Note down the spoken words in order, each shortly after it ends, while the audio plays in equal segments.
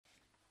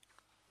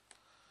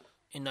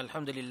إن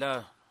الحمد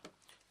لله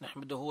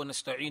نحمده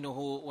ونستعينه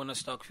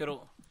ونستغفره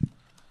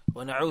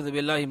ونعوذ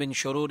بالله من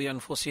شرور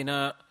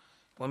أنفسنا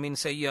ومن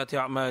سيئات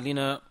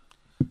أعمالنا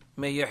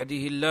من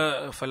يهده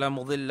الله فلا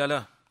مضل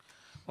له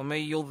ومن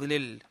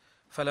يضلل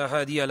فلا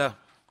هادي له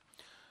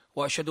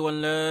وأشهد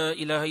أن لا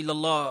إله إلا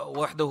الله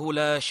وحده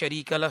لا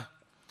شريك له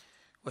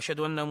وأشهد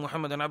أن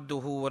محمدا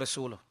عبده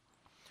ورسوله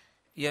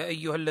يا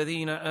أيها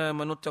الذين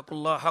آمنوا اتقوا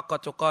الله حق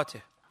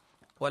تقاته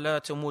ولا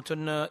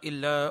تموتن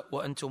إلا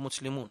وأنتم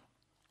مسلمون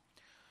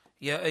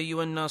يا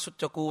أيها الناس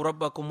اتقوا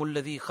ربكم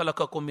الذي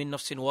خلقكم من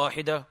نفس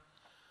واحدة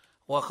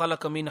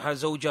وخلق منها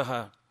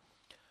زوجها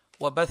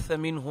وبث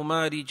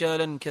منهما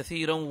رجالا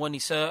كثيرا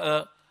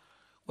ونساء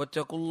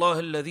واتقوا الله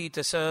الذي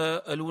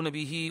تساءلون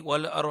به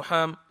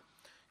والأرحام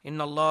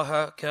إن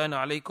الله كان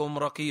عليكم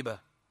رقيبا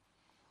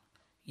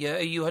يا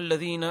أيها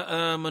الذين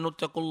آمنوا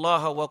اتقوا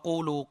الله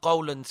وقولوا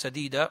قولا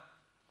سديدا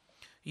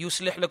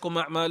يصلح لكم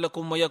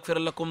أعمالكم ويغفر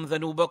لكم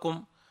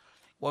ذنوبكم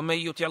ومن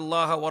يطع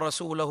الله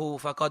ورسوله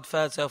فقد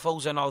فاز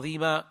فوزا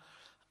عظيما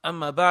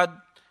أما بعد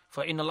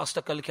فإن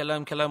الأصدق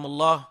الكلام كلام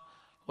الله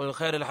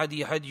والخير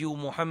الهدي هدي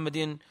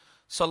محمد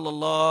صلى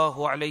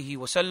الله عليه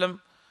وسلم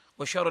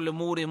وشر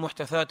الأمور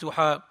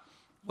محدثاتها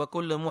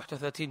وكل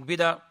محدثة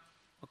بدعة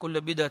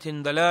وكل بدعة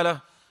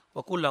ضلالة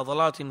وكل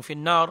ضلالة في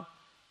النار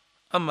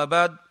أما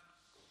بعد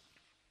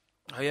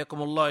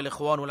حياكم الله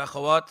الإخوان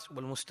والأخوات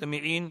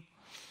والمستمعين.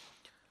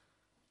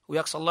 We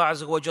ask Allah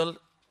Azza wa Jal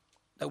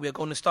that we are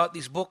going to start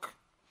this book,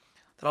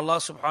 that Allah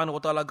subhanahu wa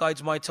ta'ala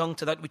guides my tongue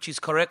to that which is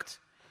correct,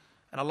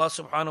 and Allah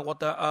subhanahu wa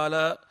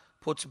ta'ala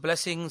puts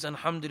blessings,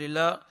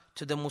 alhamdulillah,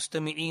 to the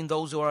mustami'een,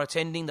 those who are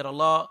attending, that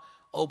Allah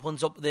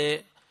opens up their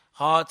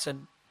hearts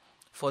and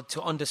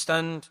to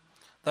understand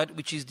that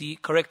which is the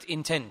correct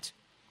intent.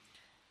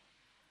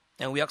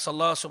 And we ask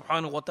Allah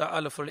subhanahu wa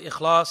ta'ala for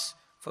ikhlas,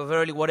 for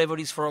verily whatever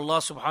is for Allah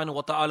subhanahu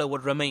wa ta'ala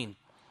would remain.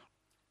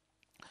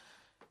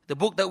 The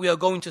book that we are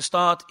going to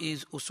start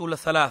is Usul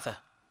al-Thalatha,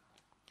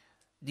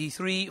 the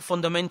three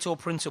fundamental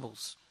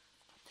principles.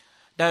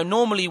 Now,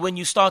 normally when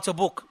you start a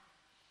book,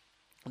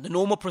 the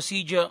normal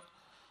procedure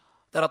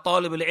that a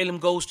talib al-ilm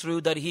goes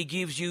through, that he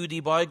gives you the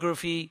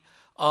biography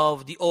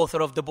of the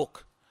author of the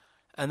book.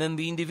 And then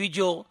the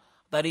individual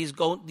that is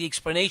the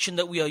explanation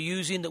that we are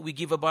using, that we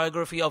give a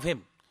biography of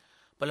him.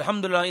 But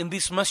alhamdulillah, in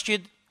this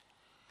masjid,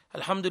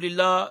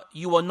 alhamdulillah,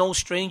 you are no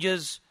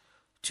strangers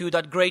to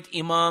that great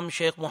Imam,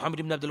 Shaykh Muhammad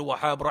ibn Abdul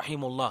Wahhab,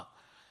 rahimullah.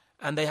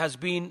 And there has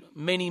been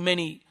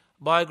many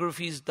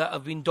biographies that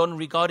have been done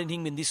regarding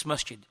him in this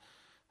masjid.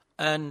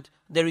 And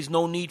there is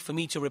no need for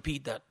me to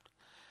repeat that.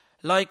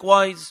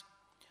 Likewise,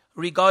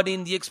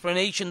 regarding the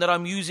explanation that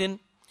I'm using,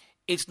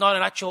 it's not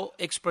an actual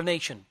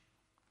explanation.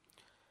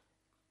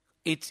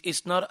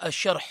 It's not a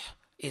sharh.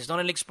 It's not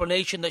an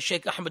explanation that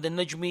Shaykh Ahmad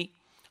al-Najmi,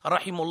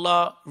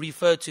 rahimullah,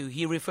 referred to.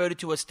 He referred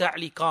to as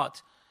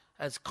ta'liqat,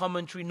 as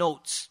commentary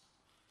notes.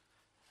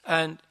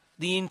 And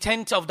the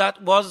intent of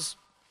that was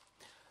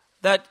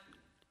that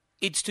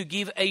it's to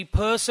give a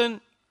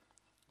person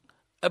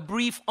a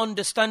brief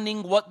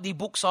understanding what the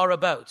books are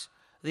about.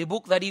 The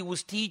book that he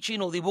was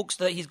teaching, or the books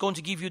that he's going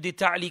to give you the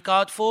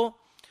ta'liqat for,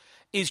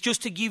 is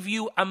just to give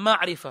you a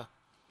ma'rifah,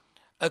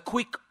 a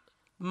quick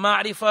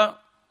ma'rifah,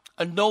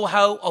 a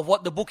know-how of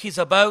what the book is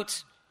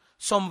about,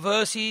 some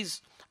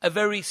verses, a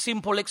very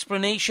simple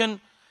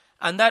explanation,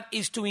 and that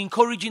is to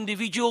encourage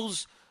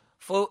individuals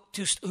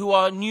who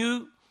are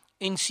new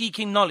in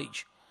seeking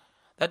knowledge.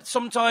 That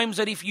sometimes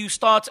that if you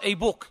start a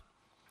book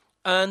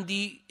and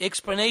the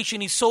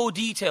explanation is so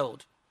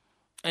detailed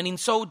and in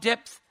so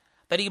depth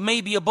that it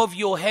may be above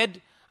your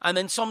head, and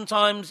then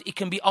sometimes it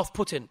can be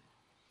off-putting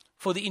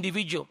for the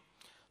individual.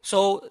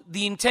 So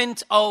the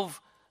intent of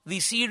the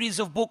series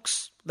of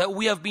books that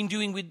we have been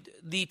doing with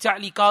the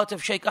ta'liqat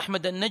of Shaykh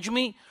Ahmad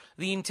al-Najmi,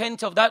 the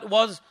intent of that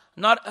was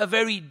not a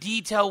very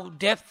detailed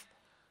depth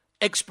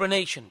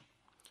explanation,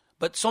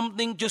 but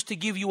something just to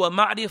give you a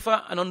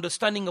ma'rifah, an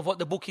understanding of what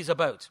the book is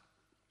about.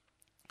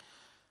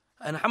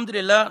 And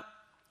alhamdulillah,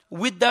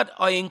 with that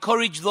I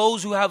encourage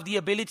those who have the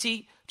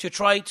ability to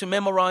try to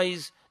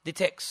memorize the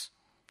text.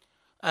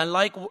 And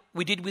like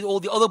we did with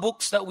all the other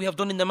books that we have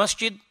done in the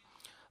masjid,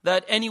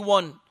 that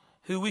anyone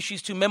who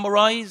wishes to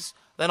memorize,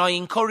 then I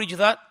encourage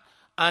that.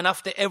 And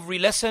after every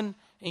lesson,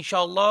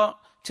 inshallah,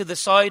 to the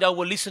side I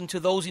will listen to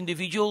those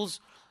individuals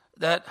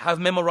that have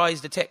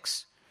memorized the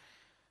text.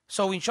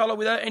 So inshallah,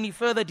 without any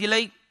further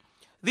delay,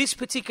 this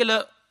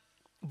particular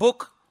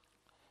book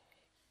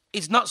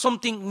is not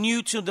something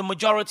new to the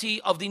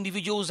majority of the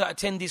individuals that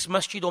attend this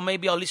masjid, or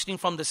maybe are listening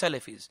from the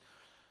Salafis,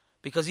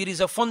 because it is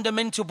a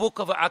fundamental book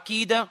of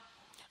Aqeedah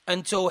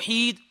and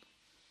Tawheed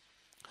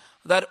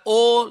that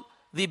all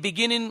the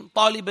beginning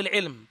talib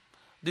al-ilm,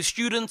 the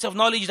students of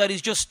knowledge that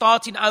is just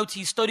starting out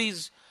his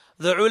studies,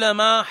 the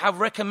ulama have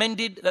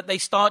recommended that they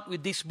start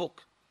with this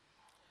book.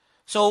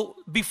 So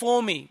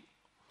before me,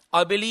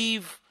 I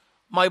believe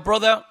my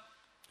brother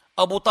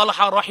Abu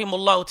Talha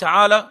rahimullah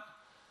ta'ala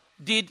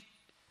did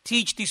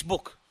teach this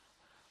book,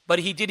 but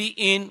he did it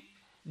in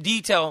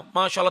detail,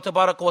 mashallah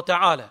tabarak wa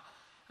ta'ala.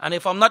 And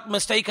if I'm not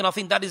mistaken, I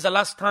think that is the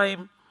last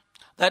time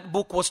that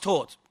book was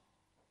taught.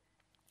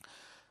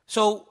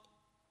 So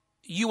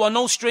you are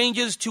no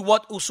strangers to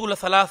what Usul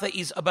al-Thalatha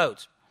is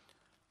about.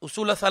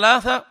 Usul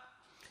al-Thalatha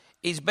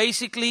is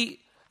basically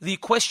the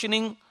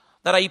questioning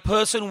that a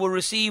person will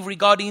receive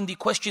regarding the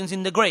questions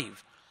in the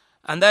grave.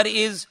 And that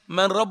is,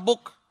 Man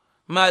Rabbuk,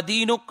 Ma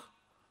Dinuk,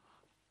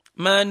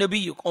 Ma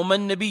Nabiyuk, or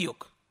Man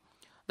Nabiyuk.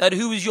 That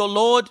who is your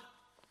Lord,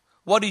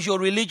 what is your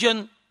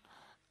religion,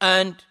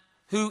 and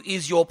who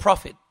is your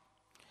prophet.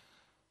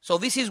 So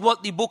this is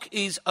what the book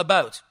is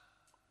about.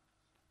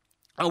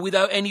 And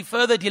without any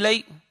further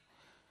delay,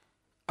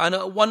 and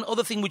one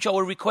other thing which I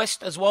will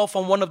request as well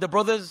from one of the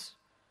brothers,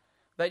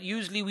 that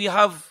usually we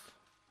have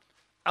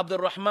Abdul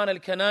Rahman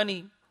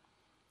al-Kanani,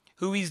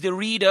 who is the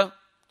reader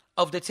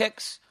of the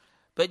text,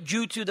 but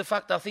due to the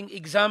fact, I think,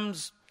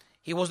 exams,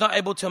 he was not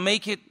able to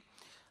make it.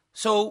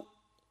 So,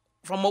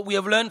 from what we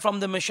have learned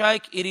from the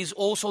Mashaykh, it is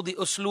also the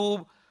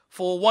usloob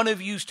for one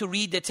of you to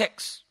read the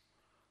text.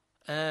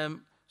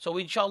 So,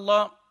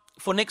 inshallah,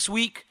 for next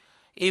week,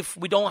 if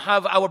we don't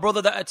have our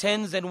brother that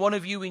attends, then one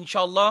of you,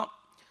 inshallah,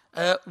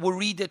 will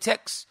read the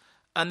text,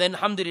 and then,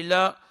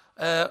 alhamdulillah,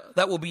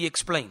 that will be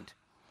explained.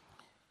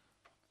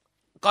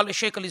 قال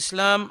الشيخ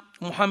الإسلام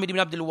محمد بن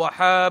عبد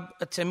الوهاب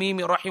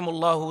التميمي رحمه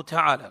الله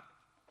تعالى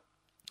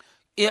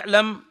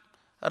اعلم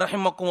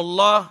رحمكم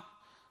الله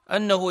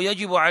أنه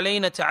يجب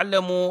علينا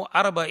تعلم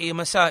 4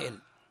 مسائل.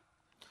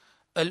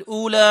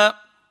 الأولى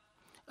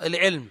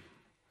العلم،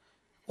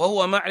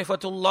 وهو معرفة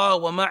الله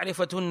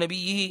ومعرفة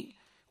نبيه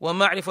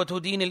ومعرفة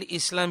دين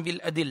الإسلام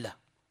بالأدلة.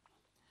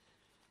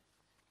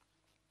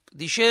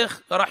 The Shaykh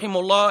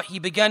rahimahullah, he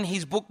began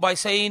his book by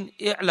saying,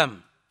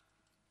 اعلم,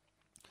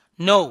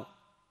 know.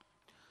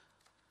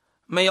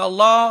 May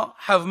Allah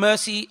have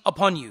mercy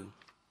upon you.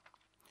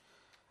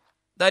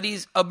 That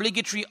is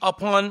obligatory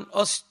upon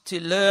us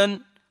to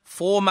learn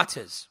 4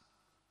 matters.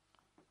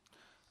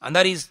 And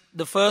that is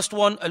the first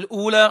one,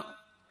 al-ula,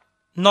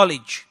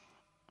 knowledge.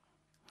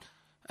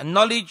 And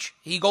knowledge,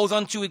 he goes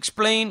on to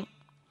explain,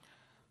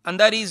 and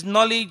that is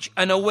knowledge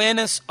and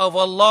awareness of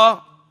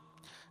Allah,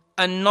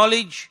 and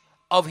knowledge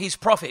of His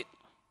Prophet,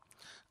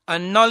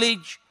 and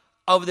knowledge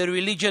of the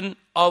religion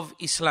of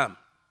Islam.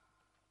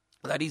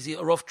 That is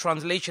a rough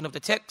translation of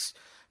the text.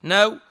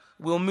 Now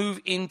we'll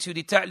move into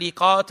the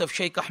ta'liqat of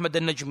Shaykh Ahmad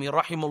al-Najmi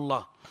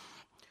rahimullah.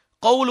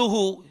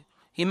 قوله,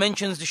 he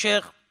mentions the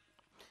Shaykh,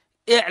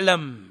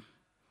 اعلم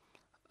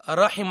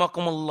رحمكم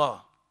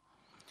الله.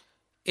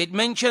 It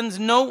mentions,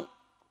 know,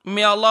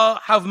 may Allah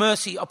have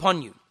mercy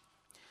upon you.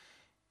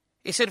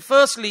 He said,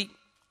 firstly,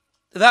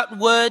 that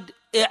word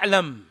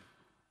اعلم,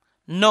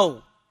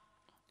 know,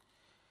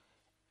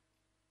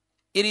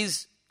 it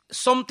is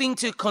something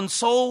to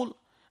console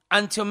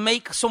and to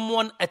make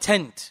someone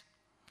attent.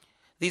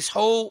 This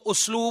whole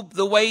usloob,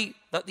 the way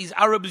that these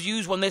Arabs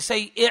use when they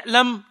say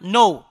i'lam,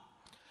 know,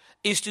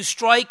 is to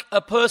strike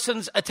a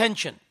person's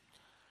attention,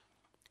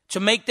 to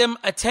make them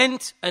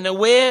attent and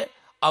aware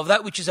of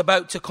that which is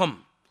about to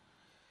come.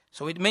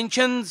 So it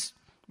mentions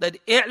that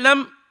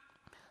i'lam,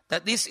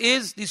 that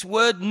this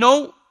word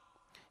know,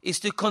 is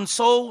to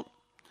console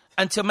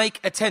and to make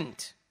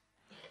attent.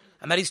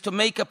 And that is to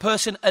make a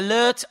person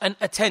alert and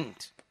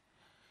attent.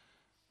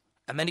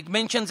 And then it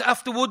mentions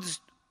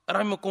afterwards,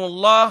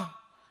 rahimakumullah,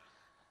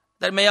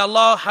 that may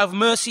Allah have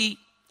mercy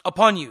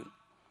upon you.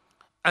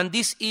 And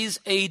this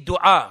is a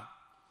dua.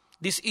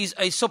 This is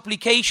a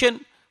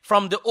supplication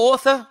from the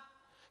author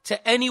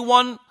to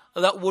anyone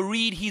that will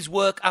read his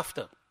work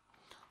after.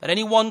 That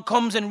anyone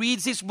comes and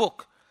reads this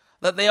book,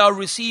 that they are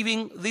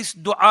receiving this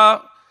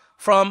dua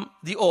from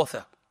the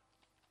author.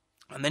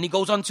 And then he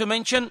goes on to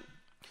mention,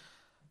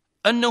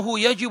 أنه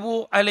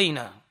يجب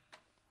علينا,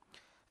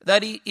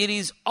 that it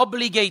is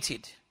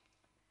obligated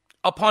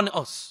upon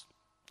us.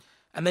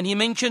 And then he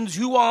mentions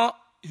who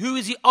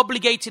is he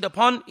obligated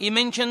upon. He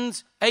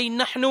mentions أي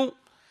نحن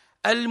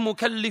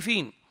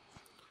المكلفين.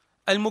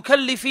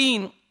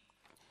 المكلفين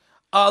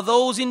are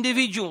those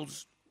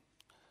individuals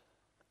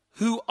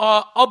who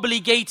are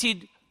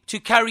obligated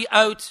to carry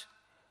out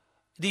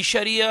the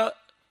Sharia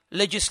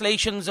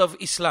legislations of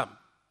Islam.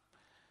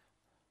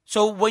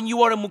 So when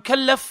you are a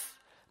mukallaf,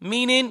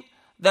 meaning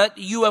that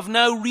you have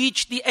now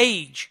reached the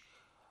age,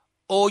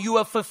 or you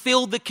have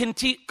fulfilled the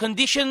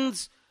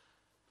conditions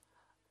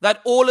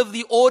that all of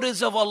the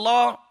orders of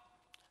Allah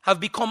have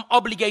become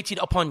obligated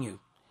upon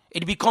you.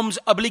 It becomes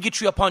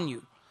obligatory upon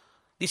you.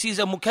 This is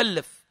a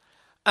mukallaf.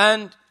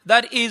 And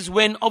that is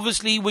when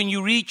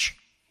you reach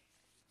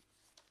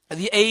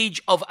the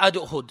age of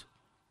adulthood.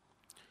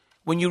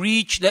 When you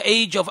reach the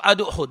age of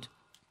adulthood.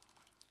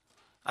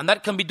 And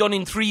that can be done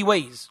in 3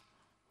 ways.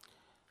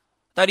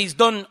 That is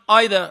done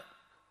either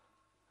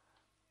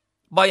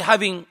by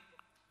having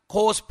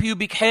coarse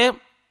pubic hair,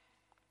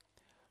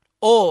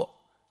 or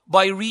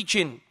by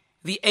reaching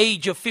the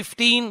age of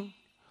 15,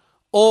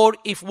 or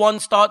if one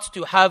starts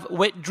to have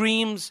wet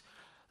dreams.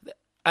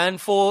 And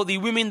for the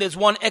women, there's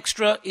one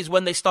extra, is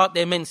when they start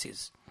their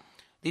menses.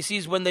 This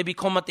is when they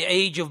become at the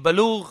age of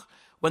balugh,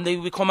 when they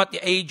become at the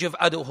age of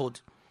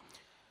adulthood.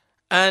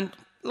 And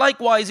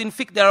likewise in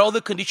fiqh, there are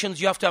other conditions.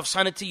 You have to have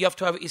sanity, you have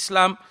to have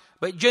Islam.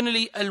 But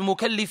generally,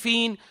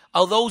 al-mukallifin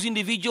are those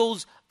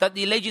individuals that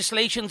the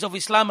legislations of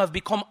Islam have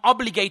become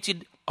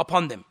obligated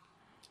upon them.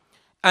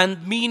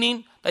 And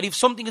meaning that if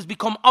something has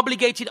become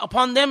obligated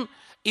upon them,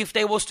 if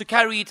they was to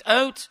carry it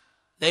out,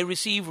 they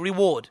receive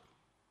reward.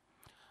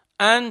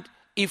 And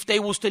if they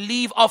was to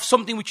leave off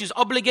something which is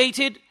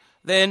obligated,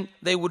 then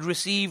they would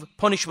receive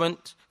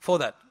punishment for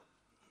that.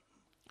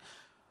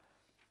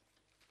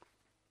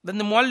 Then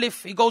the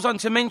Muallif, he goes on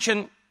to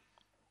mention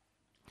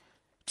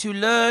to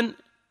learn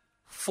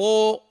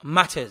 4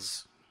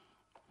 matters.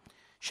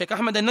 Shaykh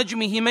Ahmad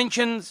al-Najmi, he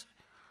mentions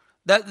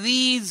that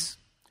these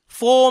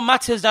 4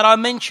 matters that are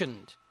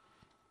mentioned,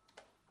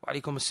 wa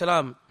alaikum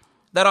assalam,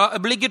 that are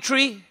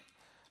obligatory,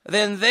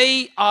 then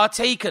they are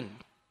taken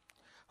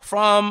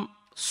from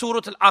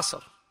Surah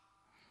Al-Asr.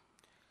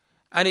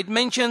 And it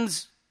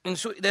mentions,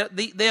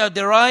 they are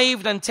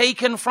derived and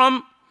taken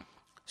from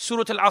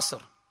Surah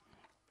Al-Asr.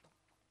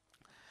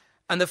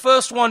 And the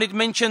first one it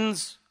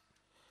mentions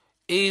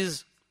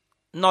is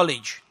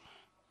knowledge.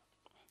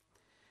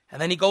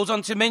 And then he goes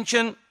on to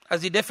mention,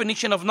 as the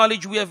definition of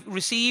knowledge we have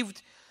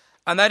received,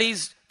 and that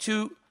is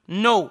to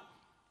know,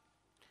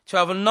 to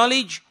have a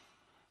knowledge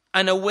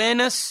and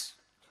awareness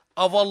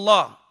of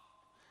Allah,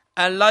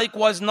 and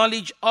likewise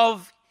knowledge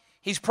of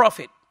His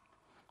Prophet,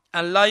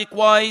 and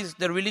likewise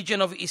the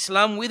religion of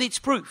Islam with its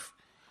proof.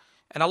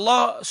 And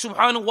Allah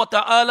subhanahu wa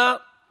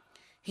ta'ala,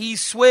 He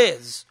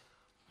swears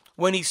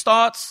when He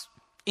starts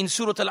in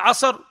Surah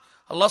Al-Asr,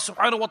 Allah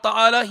subhanahu wa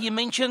ta'ala, He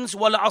mentions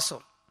wal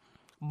asr,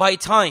 by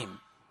time.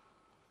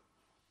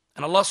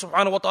 And Allah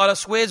subhanahu wa ta'ala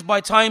swears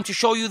by time to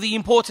show you the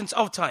importance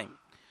of time.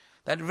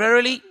 That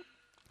verily,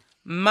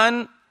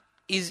 man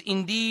is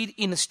indeed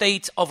in a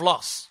state of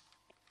loss.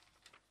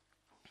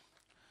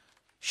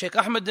 Shaykh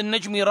Ahmad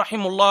al-Najmi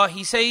rahimullah,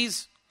 he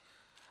says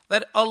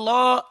that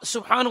Allah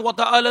subhanahu wa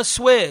ta'ala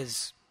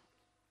swears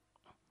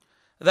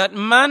that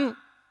man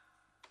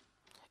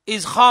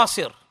is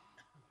khasir,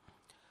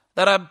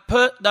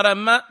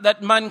 that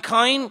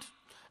mankind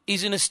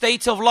is in a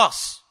state of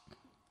loss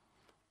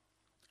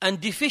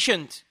and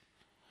deficient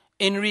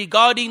in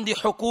regarding the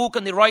hukuk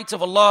and the rights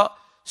of Allah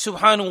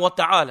subhanahu wa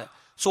ta'ala.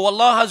 So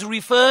Allah has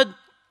referred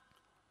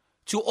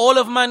to all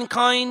of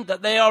mankind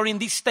that they are in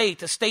this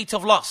state, a state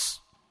of loss.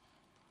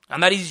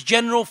 And that is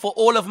general for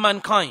all of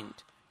mankind.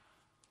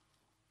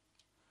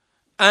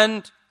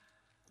 And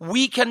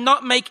we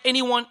cannot make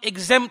anyone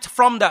exempt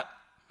from that.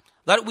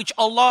 That which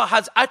Allah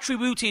has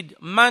attributed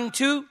man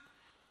to,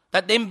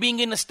 that them being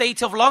in a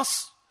state of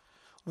loss,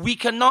 we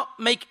cannot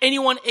make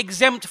anyone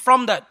exempt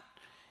from that,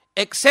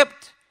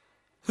 except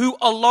who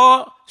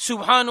Allah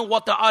subhanahu wa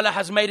ta'ala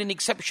has made an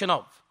exception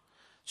of.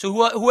 So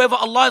whoever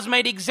Allah has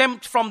made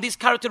exempt from these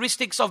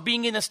characteristics of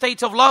being in a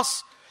state of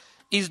loss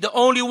is the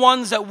only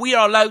ones that we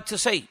are allowed to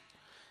say.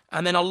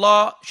 And then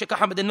Allah, Shaykh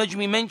Ahmad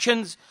al-Najmi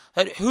mentions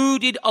that who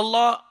did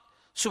Allah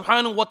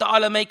subhanahu wa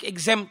ta'ala make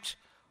exempt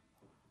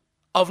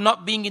of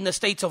not being in the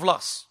state of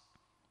loss?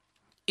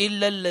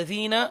 إِلَّا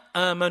الَّذِينَ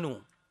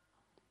آمَنُوا,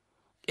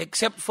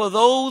 except for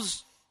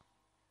those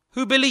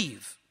who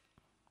believe.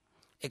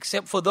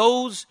 Except for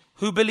those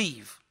who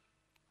believe.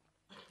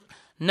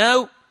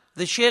 Now,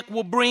 the Shaykh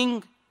will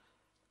bring,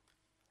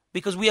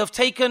 because we have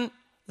taken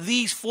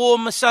these 4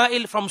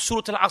 masail from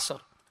Surah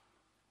Al-Asr.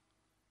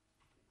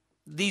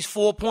 These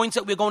 4 points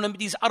that we're going to,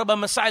 these arba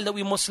masail that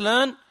we must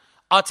learn,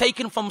 are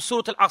taken from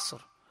Surah Al-Asr.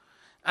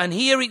 And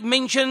here it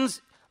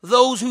mentions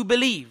those who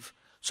believe.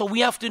 So we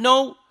have to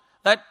know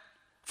that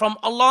from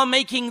Allah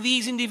making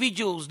these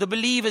individuals, the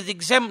believers,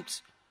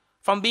 exempt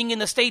from being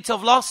in a state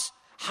of loss,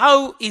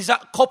 how is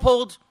that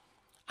coupled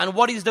and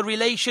what is the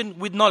relation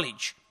with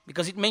knowledge?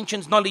 Because it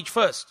mentions knowledge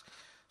first.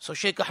 So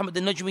Shaykh Ahmad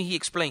al-Najmi, he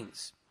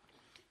explains.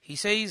 He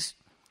says,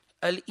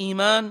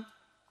 Al-Iman,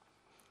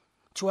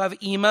 to have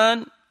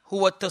Iman,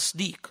 huwa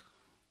tasdeeq,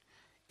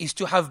 is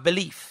to have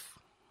belief.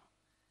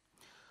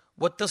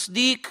 What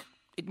tasdeeq,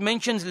 it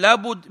mentions,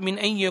 labud min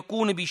an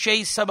yakuna bi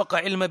shay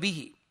sabaqa ilma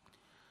bihi.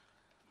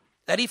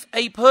 That if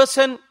a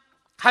person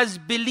has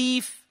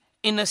belief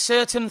in a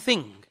certain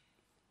thing,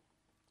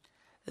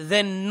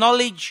 then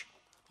knowledge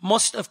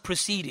must have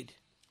preceded.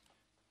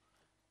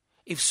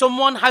 If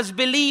someone has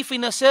belief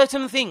in a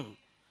certain thing,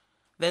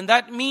 then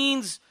that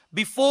means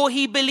before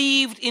he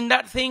believed in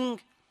that thing,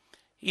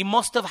 he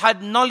must have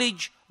had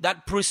knowledge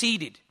that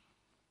preceded.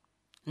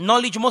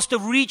 Knowledge must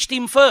have reached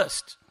him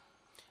first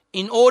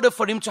in order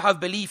for him to have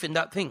belief in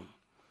that thing.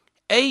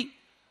 And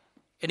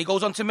he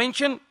goes on to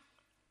mention,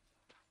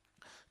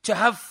 to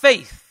have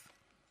faith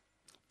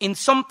in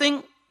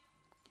something,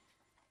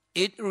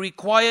 it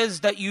requires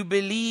that you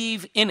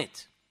believe in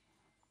it.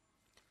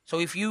 So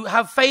if you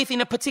have faith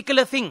in a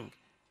particular thing,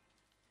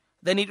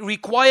 then it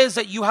requires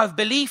that you have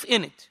belief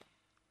in it.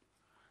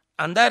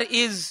 And that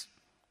is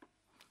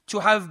to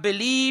have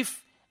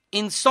belief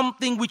in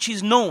something which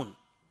is known.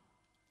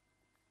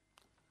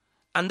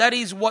 And that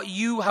is what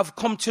you have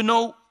come to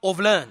know or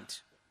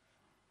learned.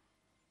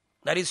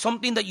 That is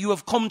something that you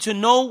have come to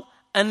know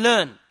and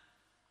learn.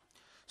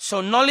 So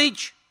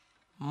knowledge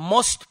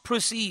must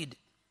precede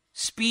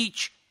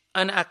speech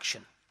and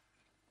action.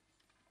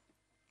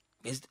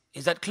 Is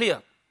that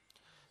clear?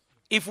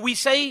 If we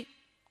say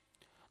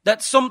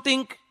that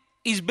something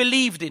is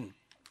believed in,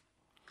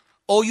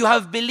 or you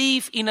have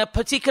belief in a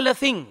particular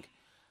thing,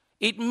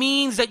 it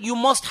means that you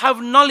must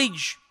have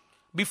knowledge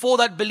before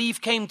that belief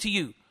came to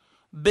you.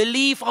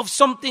 Belief of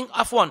something,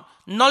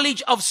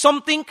 knowledge of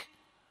something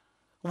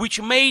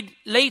which made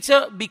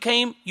later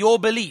became your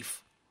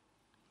belief.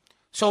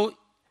 So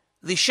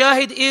the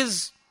shahid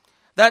is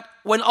that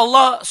when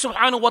Allah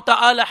subhanahu wa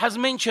ta'ala has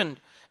mentioned,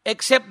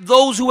 except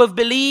those who have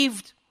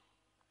believed,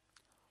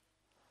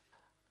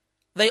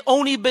 they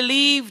only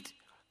believed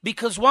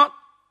because what?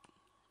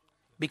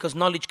 Because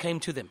knowledge came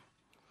to them.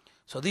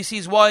 So this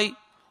is why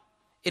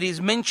it is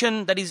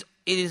mentioned that it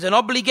is an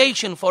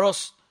obligation for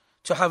us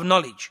to have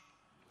knowledge.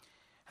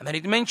 And then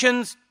it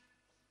mentions,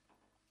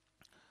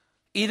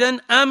 إِذَنْ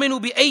آمِنُوا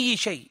بِأَيِّ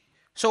شَيْءٍ.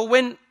 So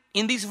when,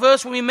 in this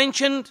verse when we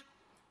mentioned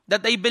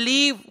that they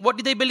believe, what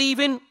did they believe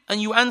in?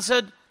 And you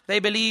answered, they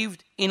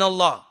believed in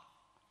Allah.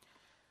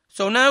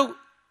 So now,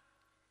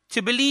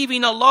 to believe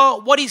in Allah,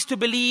 what is to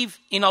believe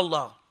in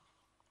Allah?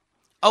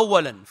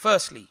 Awalan,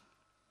 firstly,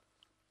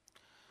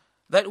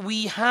 that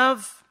we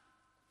have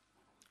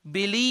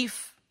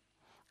belief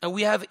and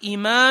we have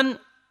iman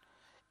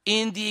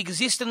in the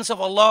existence of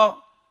Allah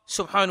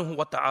subhanahu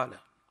wa ta'ala.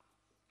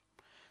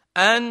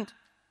 And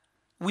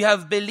we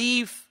have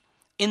belief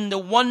in the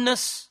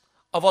oneness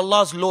of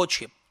Allah's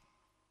lordship.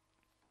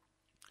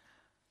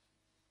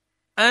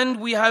 And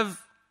we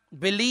have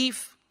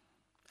belief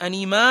and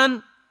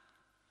iman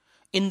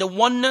in the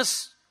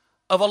oneness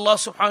of Allah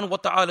subhanahu wa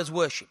ta'ala's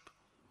worship.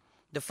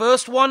 The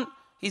first one,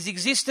 His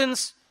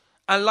existence,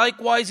 and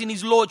likewise in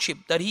His lordship,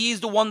 that He is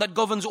the one that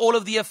governs all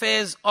of the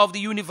affairs of the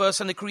universe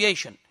and the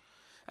creation.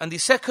 And the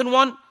second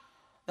one,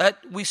 that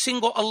we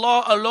single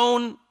Allah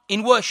alone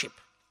in worship.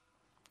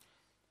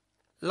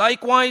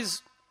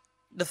 Likewise,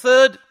 the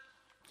third,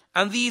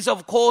 and these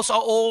of course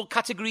are all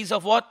categories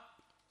of what?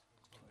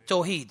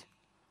 Tawheed.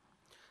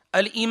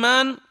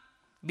 Al-Iman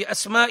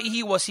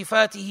bi-asma'ihi wa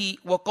sifatihi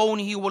wa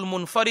qawnihi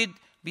wal-munfarid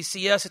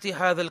bi-siyasati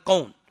hadha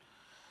al-qawn.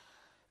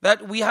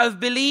 That we have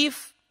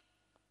belief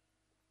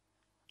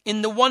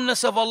in the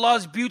oneness of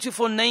Allah's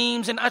beautiful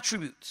names and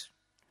attributes.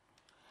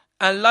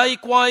 And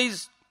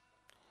likewise,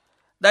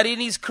 that in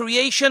His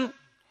creation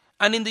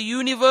and in the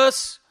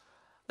universe,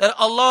 that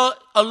Allah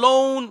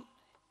alone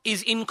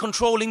is in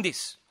controlling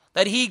this.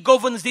 That He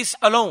governs this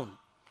alone.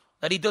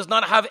 That He does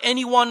not have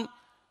anyone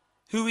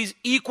who is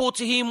equal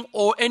to Him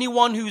or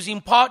anyone who is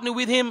in partner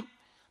with Him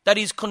that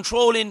is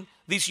controlling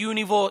this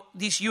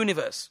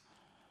universe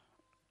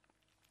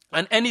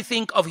and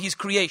anything of His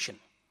creation.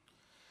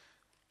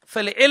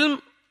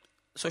 فَالْعِلْمِ,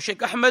 so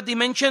Shaykh Ahmad, he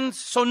mentions,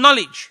 so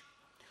knowledge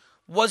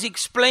was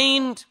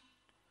explained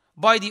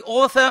by the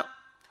author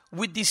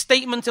with the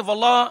statement of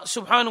Allah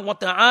subhanahu wa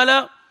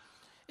ta'ala,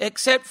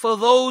 except for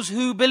those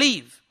who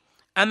believe.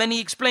 And then he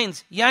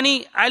explains,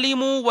 Yani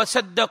alimu wa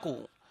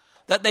saddaku,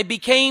 that they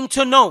became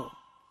to know.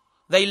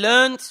 They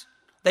learned,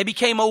 they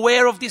became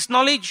aware of this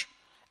knowledge,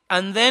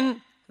 and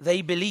then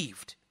they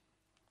believed.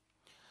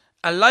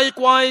 And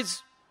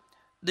likewise,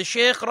 the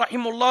Shaykh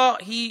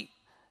rahimullah, he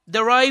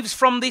derives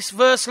from this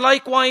verse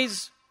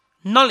likewise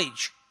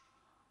knowledge.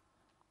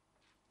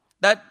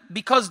 That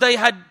because they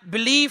had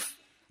belief,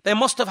 they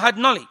must have had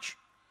knowledge.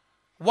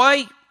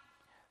 Why?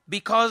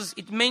 Because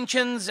it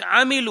mentions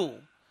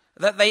amilu,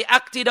 that they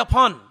acted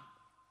upon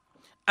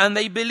and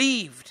they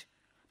believed.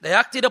 They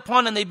acted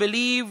upon and they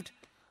believed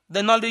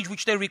the knowledge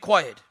which they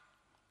required.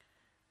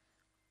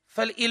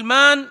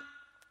 فَالْإِيمَانُ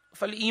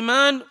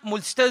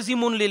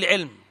مُلْتَزِمٌ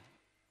لِلْعِلْمِ.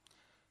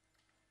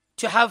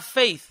 To have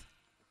faith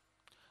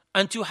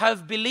and to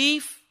have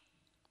belief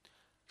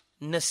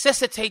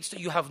necessitates that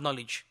you have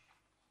knowledge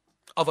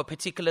of a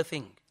particular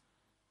thing.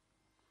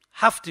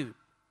 Have to.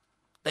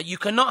 That you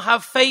cannot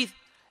have faith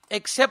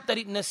except that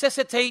it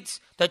necessitates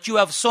that you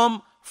have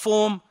some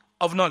form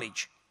of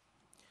knowledge.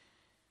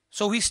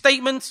 So his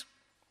statement,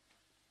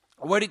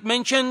 where it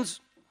mentions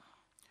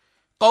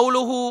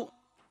قوله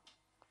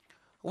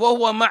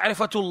وهو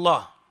معرفة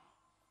الله,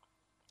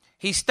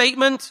 his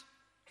statement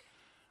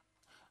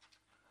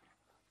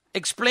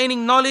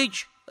explaining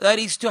knowledge, that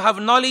is to have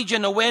knowledge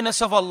and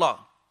awareness of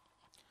Allah.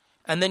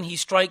 And then he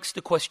strikes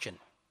the question,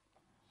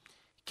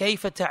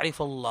 كيف تعرف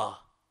الله?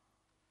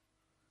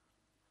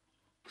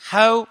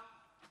 How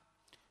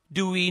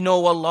do we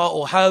know Allah,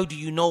 or how do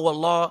you know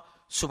Allah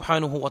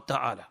subhanahu wa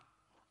ta'ala?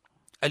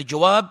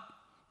 Al-Jawab,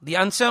 the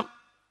answer,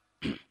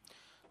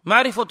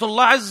 معرفة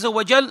الله عز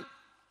وجل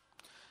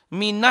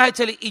من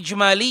ناحية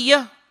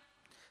الإجمالية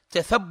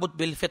تثبت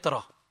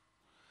بالفطرة.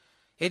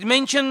 It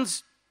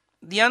mentions,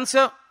 the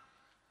answer,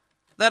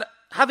 that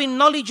having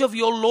knowledge of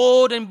your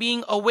Lord and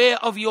being aware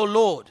of your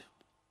Lord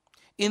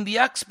in the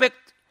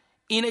aspect,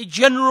 in a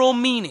general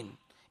meaning,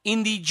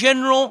 in the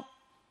general,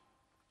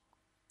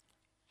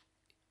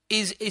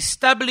 is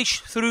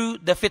established through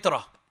the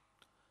fitrah,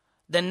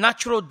 the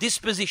natural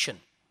disposition.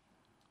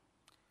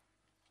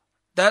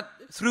 That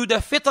through the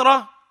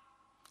fitrah,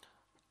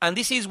 and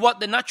this is what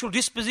the natural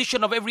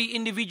disposition of every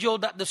individual,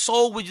 that the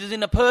soul which is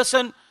in a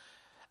person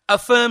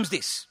affirms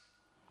this.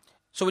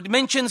 So it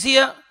mentions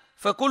here,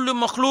 فَكُلُّ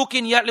مَخْلُوقٍ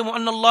يَعْلِمُ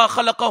أَنَّ اللَّهَ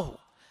خَلَقَهُ,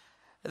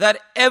 that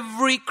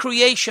every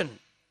creation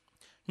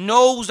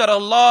knows that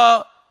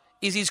Allah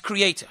is his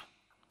creator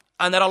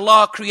and that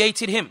Allah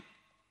created him.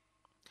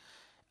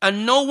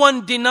 And no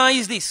one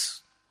denies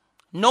this.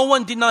 No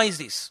one denies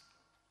this.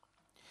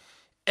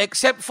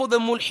 Except for the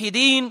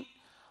mulhideen,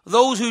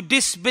 those who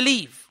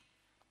disbelieve.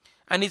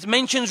 And it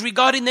mentions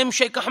regarding them,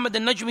 Shaykh Ahmad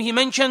al-Najmi, he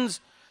mentions,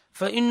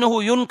 فَإِنَّهُ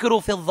يُنْكِرُ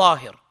فِي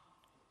الظَّاهِرِ,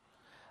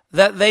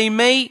 that they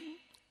may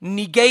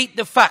negate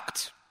the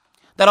fact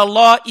that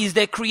Allah is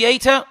their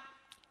creator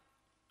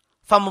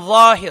from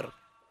zahir,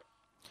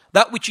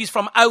 that which is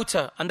from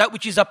outer and that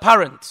which is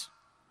apparent.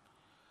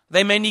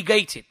 They may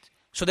negate it.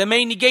 So they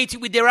may negate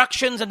it with their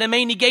actions and they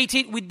may negate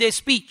it with their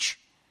speech.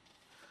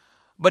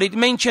 But it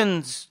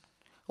mentions,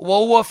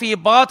 وَهُوَ فِي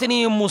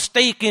بَاطِنِهِ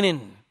مُسْتَيْقِنٍ,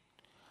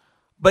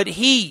 but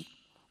he,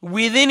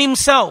 within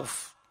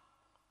himself,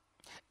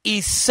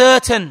 is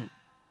certain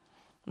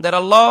that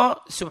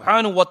Allah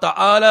subhanahu wa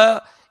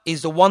ta'ala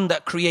is the one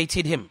that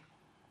created him.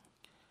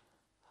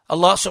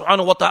 Allah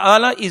subhanahu wa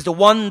ta'ala is the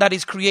one that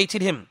has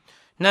created him.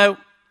 Now,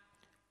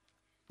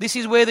 this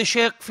is where the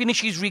Shaykh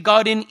finishes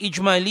regarding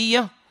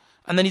Ijmaliyah,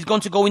 and then he's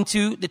going to go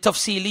into the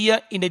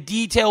Tafsiliyah in a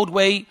detailed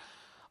way,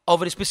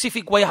 of a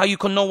specific way how you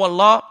can know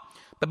Allah.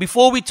 But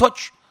before we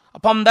touch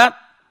upon that,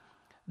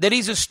 there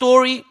is a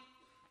story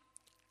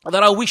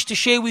that I wish to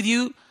share with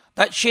you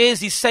that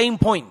shares this same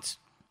point,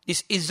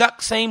 this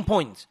exact same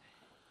point.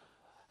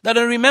 That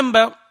I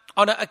remember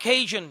on an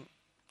occasion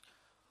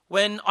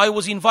when I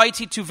was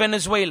invited to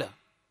Venezuela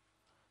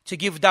to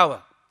give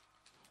dawah.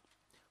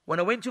 When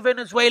I went to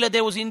Venezuela,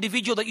 there was an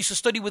individual that used to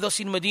study with us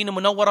in Medina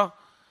Munawwara,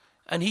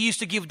 and he used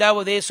to give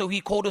dawah there, so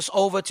he called us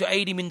over to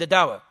aid him in the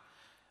dawah.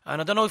 And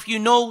I don't know if you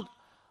know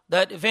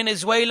that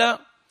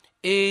Venezuela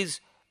is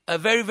a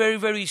very, very,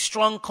 very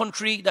strong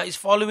country that is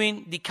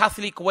following the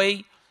Catholic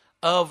way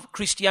of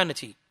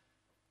Christianity.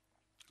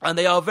 And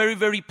they are very,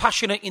 very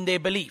passionate in their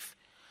belief.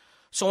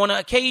 So on an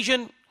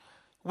occasion,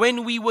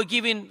 when we were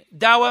giving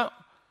dawah,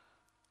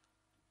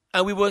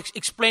 and we were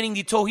explaining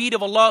the tawheed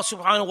of Allah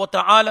subhanahu wa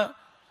ta'ala,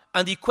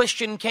 and the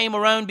question came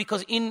around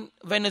because in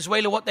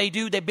Venezuela what they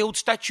do, they build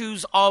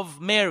statues of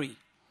Mary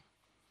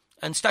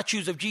and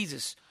statues of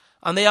Jesus.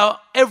 And they are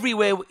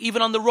everywhere,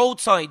 even on the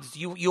roadsides,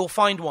 you'll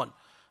find one.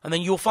 And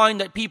then you'll find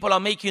that people are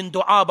making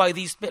dua by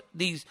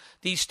these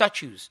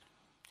statues.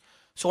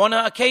 So on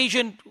an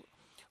occasion,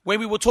 when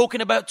we were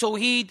talking about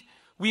tawheed,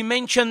 we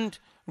mentioned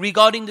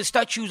regarding the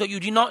statues that you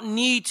do not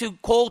need to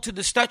call to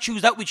the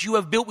statues that which you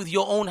have built with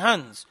your own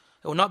hands.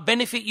 It will not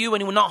benefit you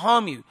and it will not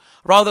harm you.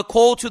 Rather,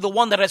 call to the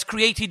one that has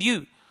created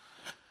you.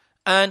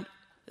 And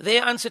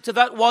their answer to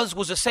that was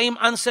the same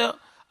answer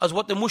as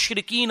what the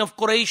mushrikeen of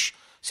Quraysh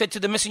said to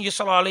the Messenger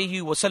sallallahu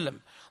alaihi wasallam,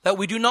 that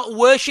we do not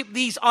worship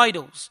these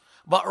idols,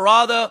 but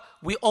rather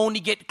we only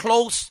get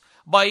close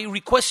by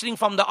requesting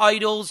from the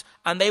idols,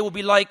 and they will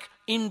be like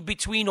in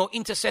between or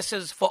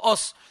intercessors for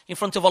us in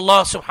front of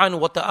Allah subhanahu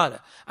wa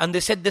ta'ala. And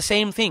they said the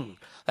same thing,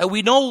 that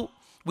we know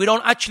we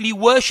don't actually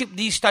worship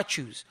these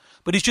statues,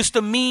 but it's just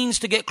a means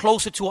to get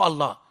closer to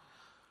Allah.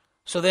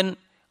 So then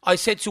I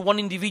said to one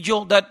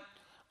individual that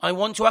I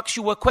want to ask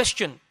you a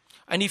question,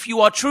 and if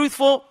you are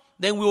truthful,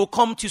 then we will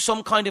come to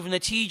some kind of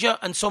natija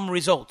and some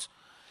result.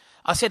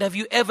 I said, have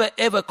you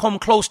ever come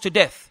close to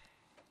death?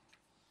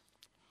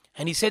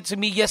 And he said to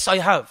me, yes, I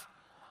have.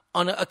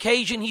 On an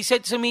occasion, he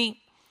said to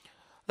me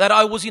that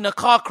I was in a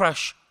car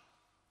crash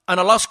and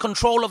I lost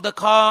control of the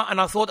car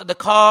and I thought that the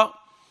car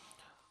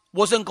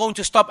wasn't going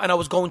to stop and I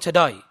was going to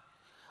die.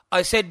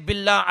 I said,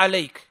 Billah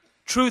alayk,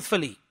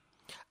 truthfully,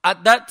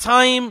 at that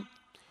time,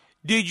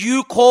 did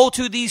you call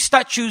to these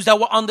statues that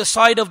were on the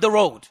side of the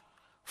road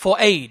for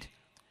aid?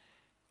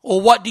 Or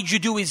what did you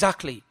do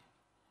exactly?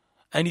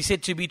 And he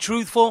said, to be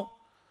truthful,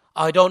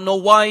 I don't know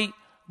why,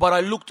 but I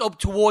looked up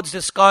towards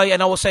the sky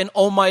and I was saying,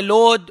 oh my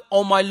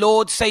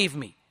Lord, save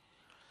me.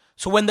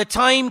 So when the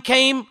time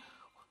came,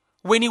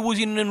 when he was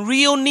in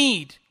real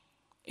need,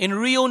 then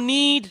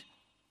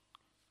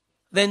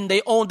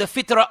the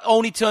fitrah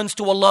only turns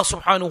to Allah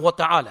subhanahu wa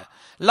ta'ala.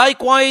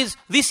 Likewise,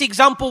 this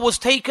example was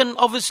taken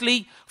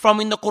obviously from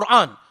in the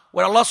Quran,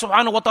 where Allah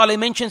subhanahu wa ta'ala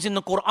mentions in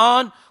the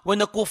Quran, when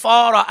the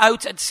kuffar are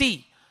out at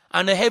sea,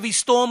 and a heavy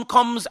storm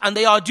comes and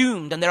they are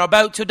doomed and they're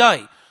about to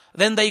die,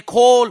 then they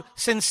call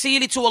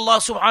sincerely to Allah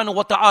subhanahu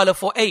wa ta'ala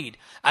for aid.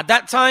 At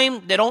that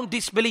time, they don't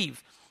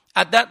disbelieve.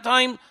 At that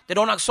time, they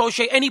don't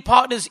associate any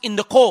partners in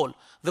the call.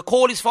 The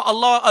call is for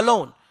Allah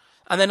alone.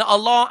 And then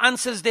Allah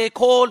answers their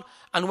call,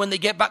 and when they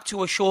get back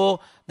to ashore,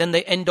 then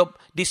they end up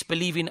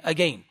disbelieving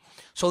again.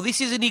 So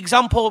this is an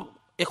example,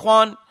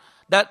 ikhwan,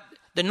 that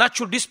the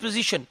natural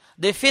disposition,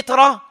 the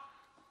fitrah,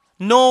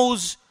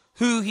 knows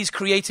who his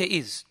creator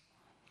is.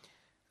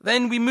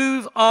 Then we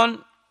move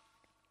on,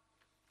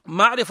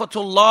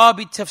 ma'rifatullah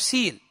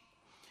bi-tafsil,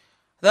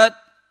 that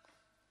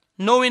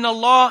knowing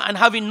Allah and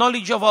having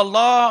knowledge of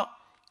Allah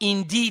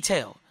in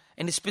detail,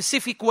 in a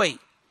specific way.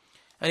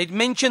 And it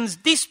mentions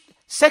this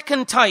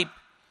second type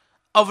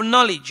of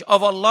knowledge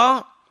of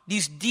Allah,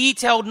 this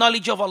detailed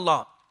knowledge of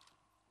Allah,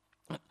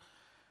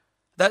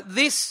 that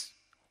this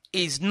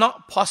is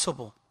not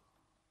possible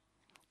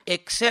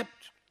except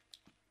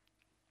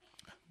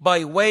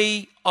by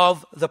way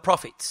of the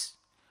prophets.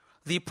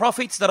 The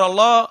prophets that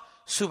Allah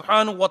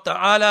subhanahu wa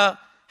ta'ala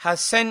has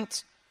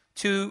sent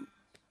to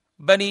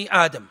Bani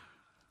Adam,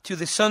 to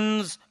the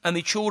sons and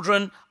the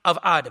children of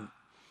Adam.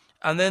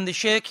 And then the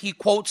Shaykh, he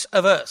quotes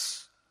a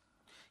verse.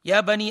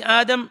 Ya Bani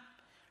Adam,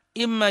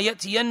 imma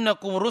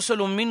yatiyannakum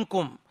rusulun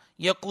minkum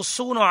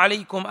yaqussuna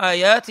alaykum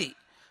ayati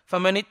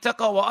faman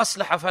ittaqa wa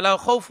aslaha fala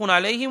khawfun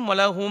alayhim wa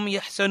la hum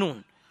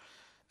yahsanun.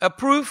 A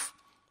proof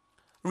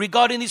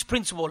regarding this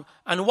principle,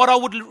 and what I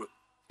would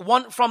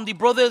want from the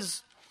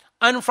brothers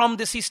and from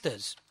the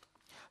sisters,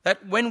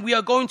 that when we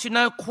are going to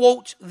now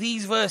quote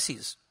these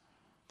verses,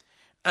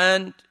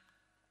 and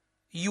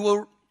you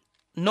will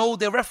know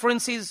the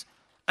references,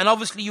 and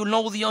obviously you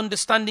know the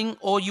understanding,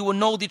 or you will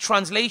know the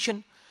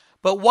translation.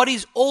 But what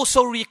is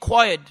also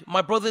required,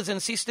 my brothers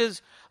and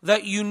sisters,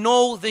 that you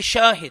know the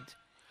shahid.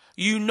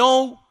 You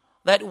know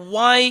that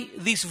why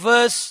this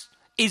verse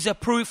is a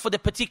proof for the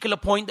particular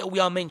point that we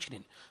are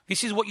mentioning.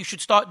 This is what you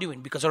should start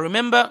doing. Because I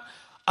remember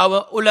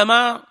our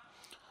ulama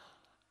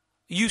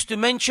used to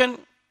mention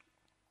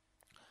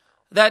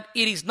that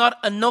it is not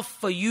enough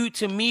for you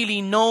to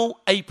merely know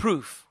a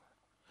proof.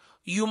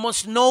 You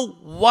must know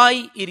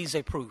why it is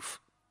a proof.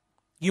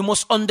 You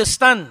must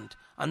understand,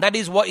 and that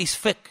is what is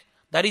fiqh.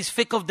 That is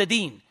fiqh of the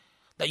deen.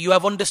 That you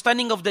have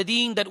understanding of the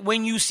deen, that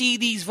when you see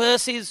these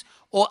verses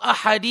or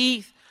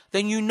ahadith,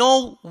 then you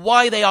know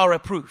why they are a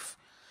proof.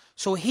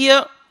 So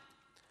here,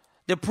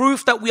 the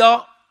proof that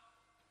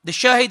the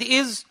shahid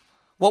is,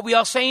 what we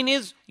are saying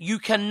is, you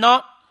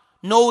cannot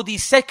know the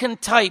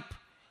second type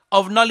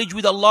of knowledge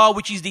with Allah,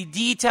 which is the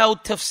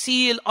detailed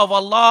tafsir of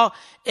Allah,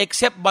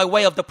 except by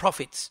way of the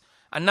prophets.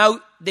 And now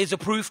there's a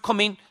proof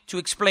coming to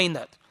explain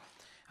that.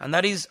 And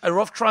that is a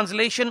rough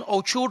translation.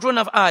 O children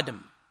of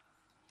Adam,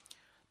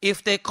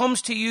 if there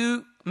comes to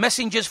you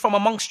messengers from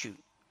amongst you,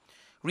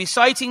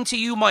 reciting to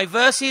you my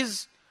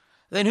verses,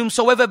 then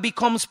whomsoever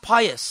becomes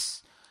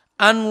pious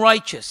and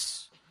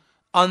righteous,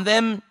 on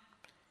them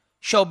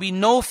shall be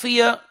no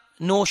fear,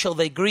 nor shall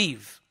they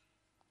grieve.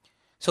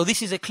 So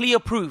this is a clear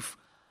proof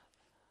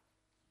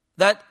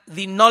that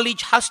the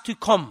knowledge has to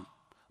come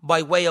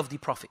by way of the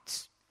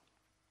prophets.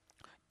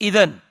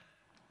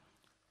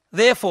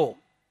 Therefore,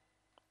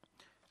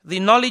 the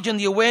knowledge and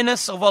the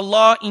awareness of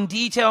Allah in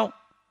detail,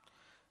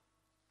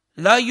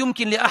 لا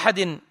يمكن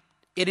لأحد,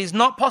 it is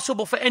not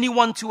possible for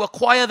anyone to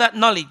acquire that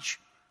knowledge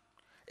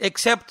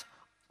except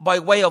by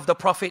way of the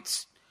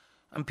prophets,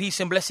 and peace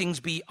and blessings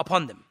be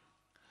upon them.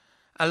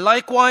 And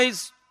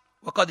likewise,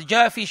 وَقَدْ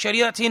جَاءَ فِي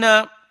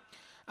شَرِيعَتِنَا,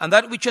 and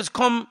that which has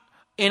come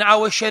in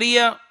our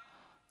sharia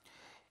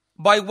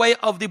by way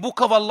of the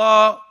book of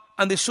Allah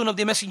and the sunnah of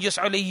the messengers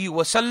alayhi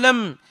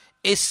wasallam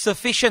is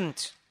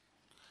sufficient.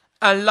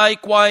 And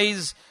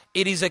likewise,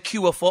 it is a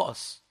cure for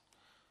us.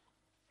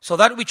 So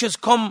that which has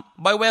come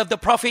by way of the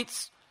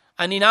prophets,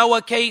 and in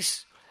our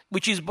case,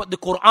 which is but the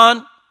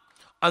Quran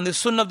and the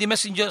sunnah of the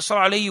messenger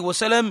alayhi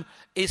wasallam,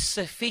 is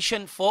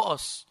sufficient for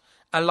us.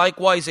 And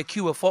likewise, a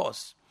cure for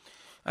us.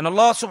 And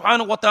Allah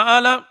subhanahu wa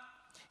ta'ala,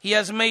 He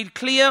has made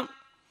clear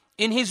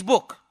in His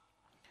book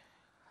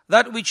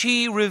that which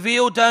He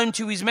revealed down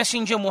to His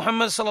messenger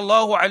Muhammad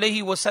sallallahu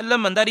alayhi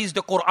wasallam, and that is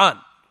the Quran.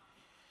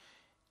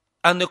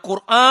 And the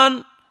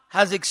Quran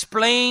has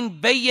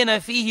explained بَيَّنَ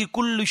فِيهِ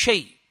كُلُّ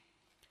شَيْءٍ,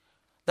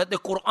 that the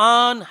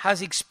Quran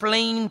has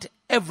explained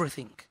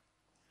everything.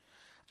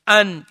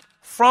 And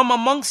from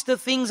amongst the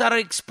things that are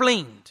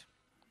explained,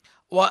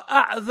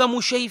 وَأَعْظَمُ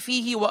شَيْءٍ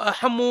فِيهِ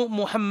وَأَحَمُّ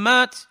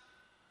مُحَمَّاتٍ,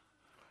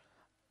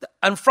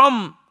 and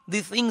from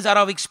the things that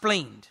I've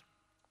explained,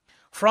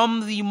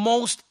 from the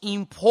most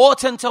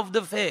important of the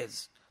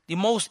affairs, the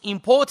most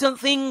important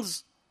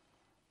things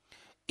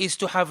is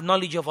to have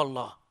knowledge of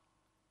Allah,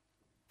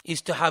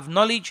 is to have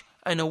knowledge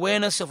and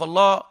awareness of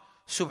Allah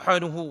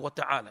subhanahu wa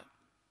ta'ala.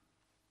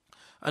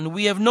 And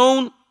we have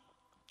known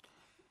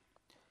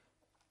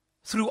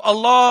through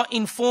Allah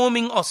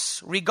informing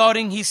us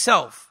regarding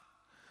Himself,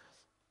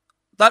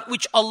 that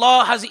which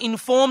Allah has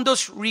informed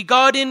us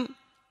regarding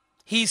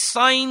His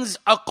signs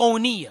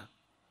aqawniya,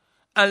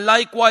 and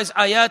likewise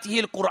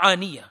ayatihi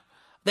al-Qur'aniya.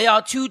 There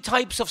are two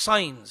types of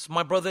signs,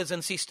 my brothers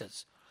and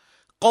sisters.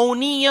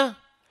 Qawniya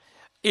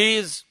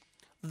is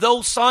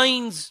those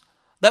signs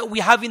that we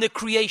have in the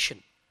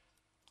creation.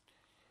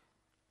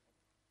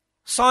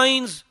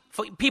 Signs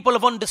for people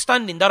of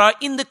understanding that are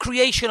in the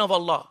creation of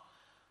Allah,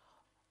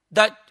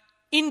 that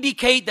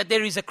indicate that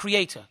there is a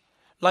creator,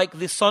 like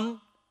the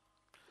sun,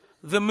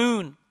 the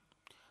moon,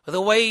 the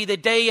way the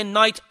day and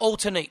night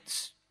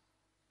alternates,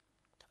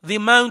 the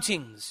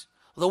mountains,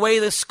 the way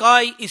the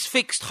sky is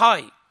fixed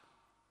high,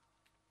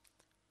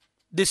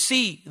 the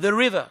sea, the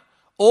river.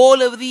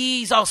 All of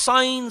these are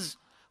signs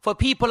for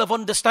people of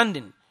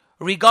understanding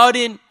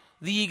regarding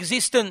the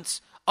existence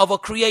of a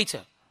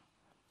creator.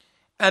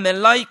 And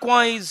then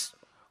likewise,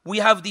 we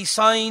have the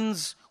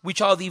signs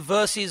which are the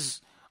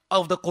verses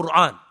of the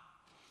Quran.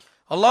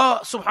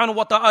 Allah subhanahu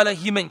wa ta'ala,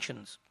 He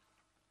mentions,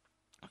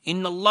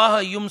 إِنَّ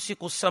اللَّهَ يُمْسِكُ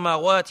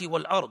السَّمَاوَاتِ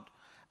وَالْأَرْضِ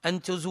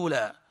أَن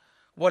تَزُولَا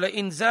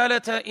وَلَئِنْ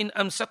زَالَتَا إِنْ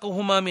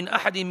أَمْسَكَهُمَا مِنْ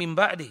أَحَدٍ مِنْ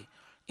بَعْدِهِ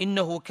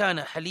إِنَّهُ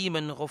كَانَ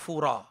حَلِيمًا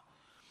غَفُورًا.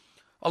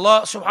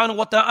 Allah subhanahu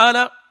wa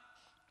ta'ala,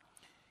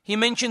 He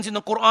mentions in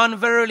the Quran,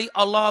 verily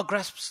Allah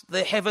grasps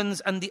the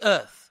heavens and the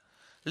earth,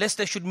 lest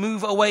they should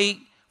move away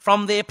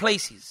from their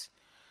places.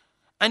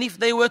 And if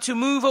they were to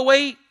move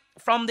away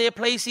from their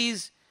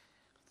places,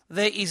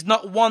 there is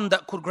not one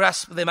that could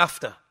grasp them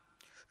after.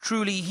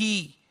 Truly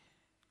He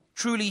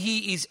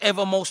is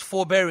ever most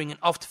forbearing and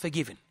oft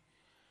forgiving.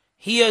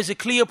 Here is a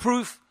clear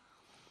proof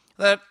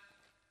that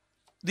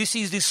this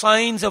is the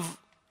signs of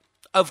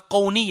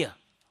Qawniyah,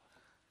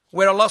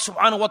 where Allah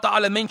subhanahu wa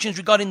ta'ala mentions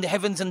regarding the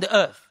heavens and the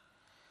earth.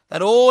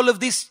 That all of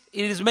this,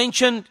 it is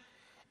mentioned,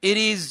 it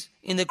is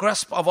in the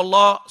grasp of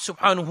Allah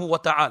subhanahu wa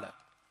ta'ala.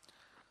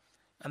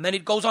 And then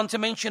it goes on to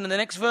mention in the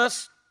next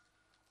verse,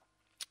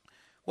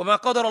 وَمَا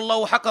قَدَرَ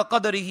اللَّهُ حَقَّ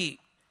قَدَرِهِ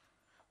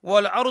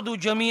وَالْأَرْضُ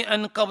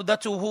جَمِيعًا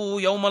قَبْضَتُهُ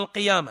يَوْمَ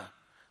الْقِيَامَةِ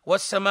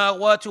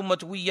وَالسَّمَاوَاتُ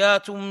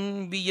مَطْوِيَّاتٌ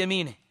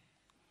بِيَمِينِهِ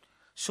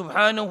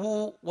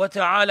سُبْحَانَهُ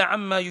وَتَعَالَى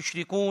عَمَّا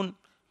يُشْرِكُونَ.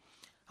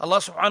 Allah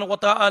subhanahu wa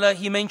ta'ala,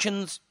 He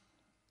mentions,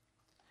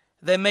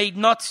 they made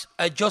not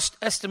a just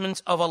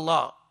estimate of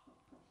Allah,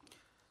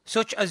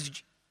 such as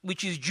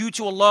which is due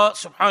to Allah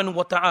subhanahu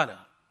wa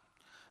ta'ala.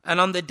 And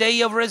on the day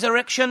of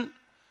resurrection,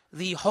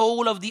 the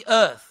whole of the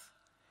earth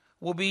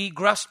will be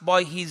grasped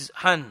by His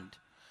hand,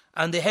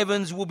 and the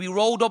heavens will be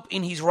rolled up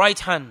in His right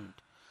hand.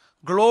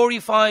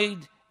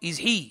 Glorified is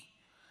He,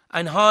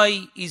 and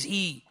high is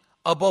He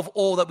above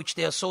all that which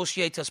they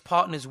associate as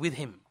partners with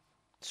Him.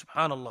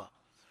 Subhanallah.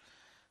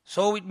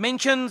 So it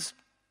mentions,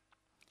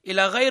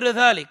 إِلَى غَيْرِ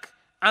ذَلِكَ,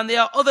 and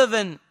there are other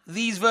than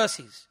these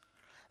verses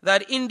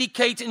that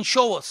indicate and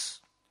show us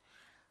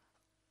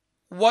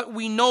what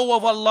we know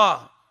of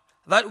Allah,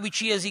 that which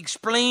He has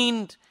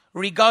explained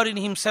regarding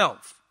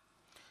Himself.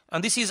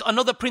 And this is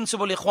another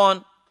principle,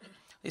 ikhwan.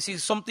 This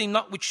is something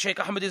not which Shaykh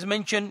Ahmed has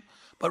mentioned,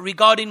 but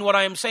regarding what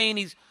I am saying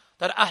is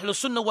that Ahlul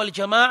Sunnah wal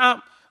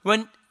Jama'ah,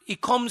 when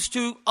it comes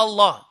to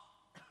Allah,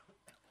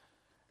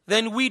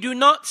 then we do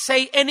not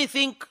say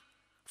anything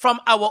from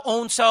our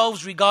own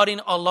selves regarding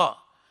Allah.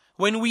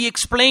 When we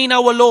explain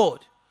our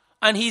Lord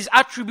and His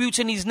attributes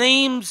and His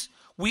names,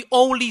 we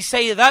only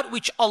say that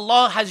which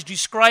Allah has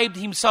described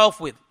Himself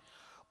with,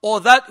 or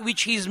that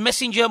which His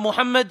Messenger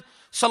Muhammad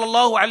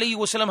sallallahu alaihi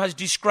wasallam has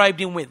described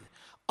Him with.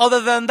 Other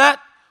than that,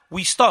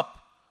 we stop.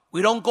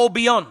 We don't go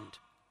beyond.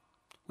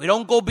 We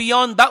don't go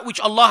beyond that which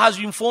Allah has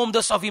informed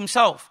us of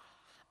Himself,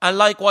 and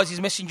likewise His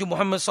Messenger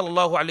Muhammad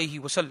sallallahu alaihi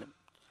wasallam.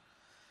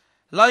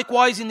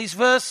 Likewise, in this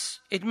verse,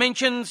 it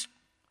mentions,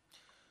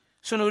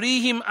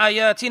 سنريهم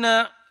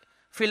آياتنا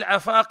في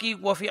الآفاق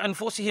وفي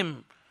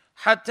أنفسهم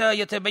حتى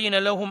يتبين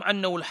لهم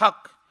أنه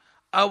الحق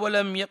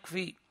أولم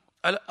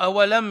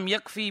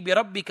يكفي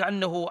بربك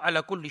أنه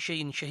على كل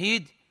شيء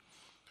شهيد.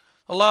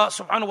 Allah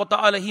subhanahu wa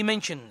ta'ala, He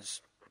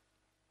mentions,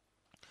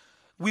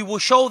 we will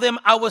show them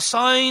our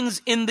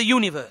signs in the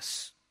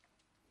universe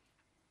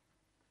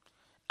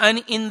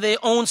and in their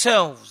own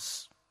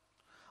selves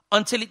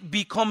until it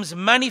becomes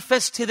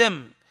manifest to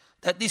them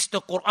that the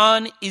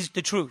Quran is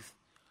the truth.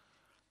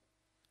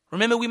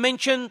 Remember, we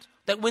mentioned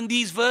that when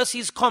these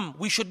verses come,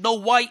 we should know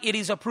why it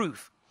is a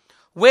proof.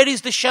 Where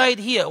is the shahid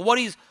here? What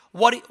is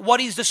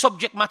the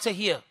subject matter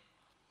here?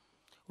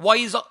 Why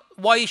is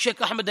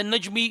Shaykh Ahmed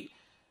al-Najmi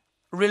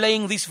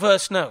relaying this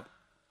verse now?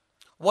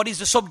 What is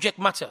the subject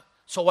matter?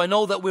 So I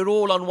know that we're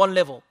all on one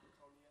level.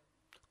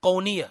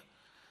 Qawniyah.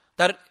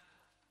 That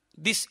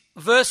these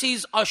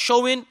verses are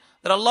showing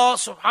that Allah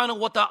subhanahu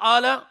wa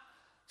ta'ala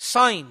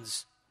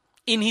signs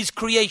in His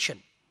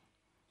creation.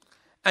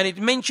 And it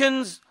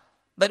mentions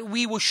that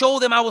we will show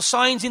them our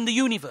signs in the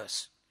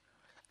universe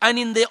and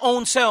in their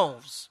own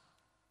selves.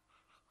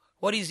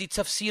 What is the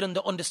tafsir and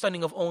the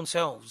understanding of own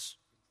selves?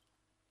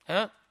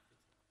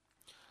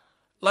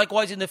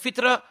 Likewise in the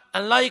fitrah,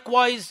 and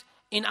likewise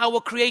in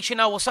our creation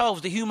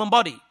ourselves, the human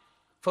body.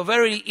 For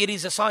verily it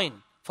is a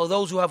sign for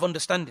those who have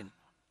understanding.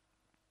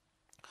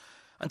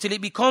 Until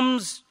it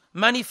becomes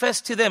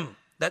manifest to them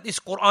that this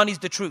Quran is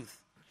the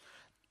truth.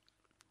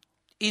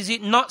 Is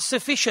it not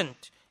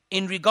sufficient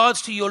in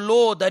regards to your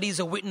Lord that is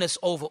a witness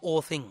over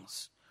all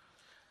things?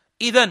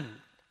 Idhan,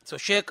 so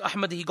Shaykh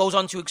Ahmed, he goes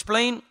on to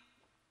explain.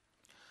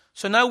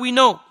 So now we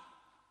know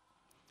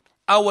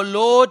our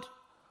Lord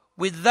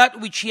with that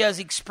which He has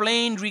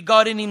explained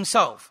regarding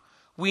Himself.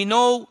 We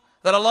know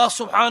that Allah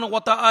subhanahu wa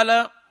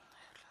ta'ala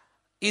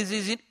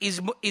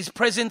is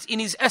present in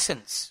His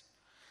essence,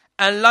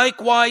 and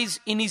likewise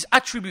in His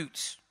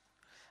attributes,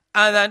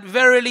 and that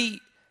verily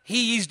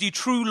He is the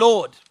true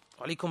Lord.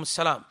 Alaikum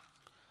salam.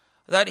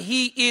 That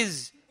He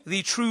is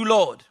the true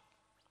Lord.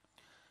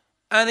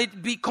 And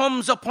it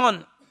becomes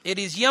upon, it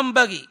is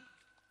yambagi,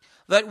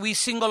 that we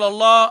single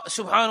Allah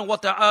subhanahu wa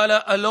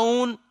ta'ala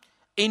alone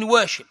in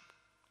worship.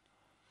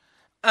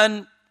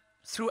 And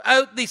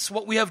throughout this,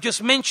 what we have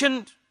just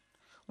mentioned,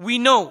 we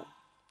know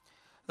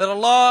that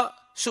Allah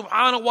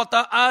subhanahu wa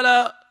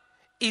ta'ala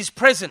is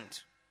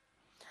present,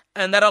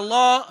 and that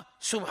Allah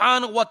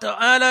subhanahu wa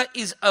ta'ala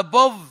is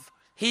above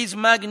His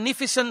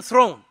magnificent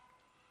throne,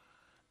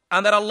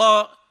 and that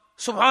Allah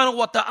subhanahu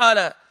wa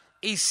ta'ala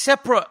is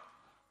separate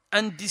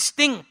and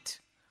distinct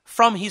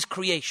from His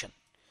creation.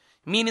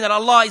 Meaning that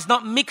Allah is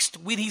not mixed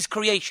with His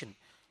creation.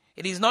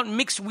 It is not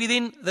mixed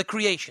within the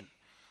creation.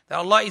 That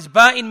Allah is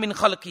ba'in min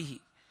khalqihi.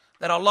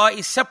 That Allah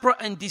is separate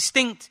and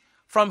distinct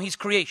from His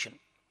creation.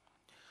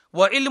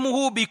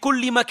 وَعِلْمُهُ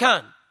بِكُلِّ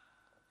مَكَانٍ.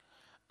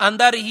 And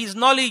that His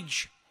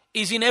knowledge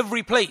is in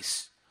every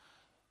place.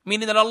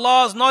 Meaning that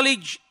Allah's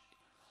knowledge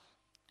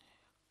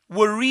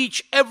will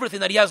reach everything.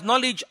 That He has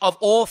knowledge of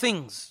all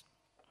things.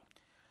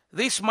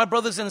 This, my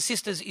brothers and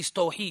sisters, is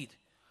Tawheed.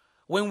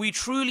 When we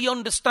truly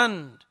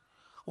understand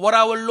what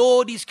our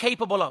Lord is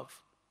capable of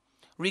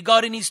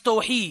regarding His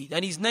Tawheed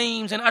and His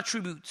names and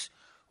attributes,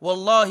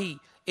 wallahi,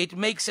 it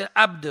makes an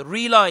abd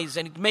realize,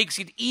 and it makes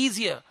it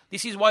easier.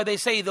 This is why they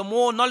say the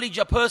more knowledge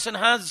a person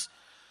has,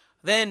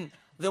 then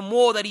the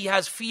more that he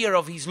has fear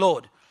of his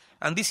Lord.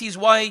 And this is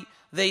why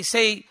they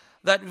say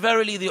that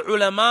verily the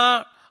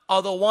ulama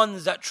are the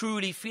ones that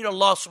truly fear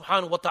Allah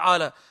subhanahu wa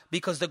ta'ala,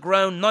 because the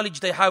ground knowledge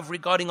they have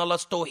regarding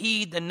Allah's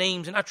Tawheed, the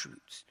names and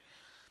attributes.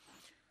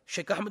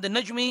 Shaykh Ahmad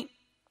al-Najmi,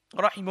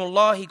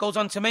 rahimahullah, he goes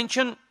on to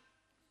mention,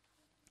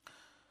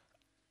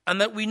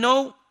 and that we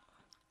know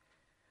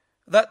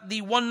that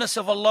the oneness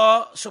of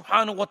Allah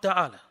subhanahu wa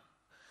ta'ala,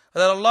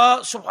 that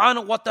Allah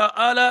subhanahu wa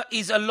ta'ala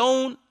is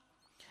alone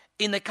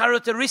in the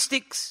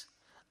characteristics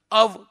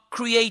of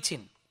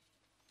creating.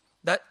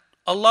 That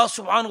Allah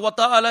subhanahu wa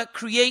ta'ala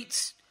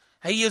creates,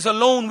 He is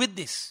alone with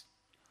this.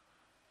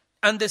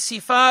 And the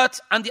sifat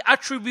and the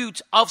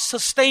attributes of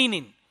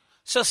sustaining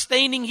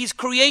His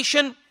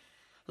creation,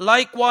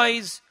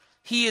 likewise,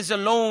 He is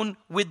alone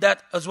with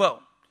that as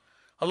well.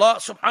 Allah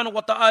subhanahu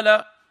wa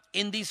ta'ala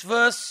in this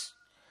verse,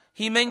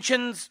 He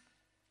mentions,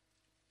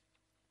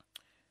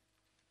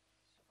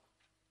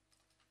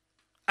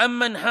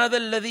 أَمَّنْ هَذَا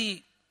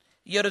الَّذِي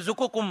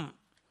يَرْزُقُكُمْ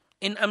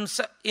إِنْ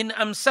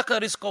أَمْسَكَ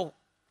رِزْقَهُ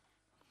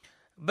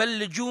بَلْ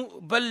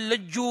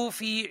لَجُّوا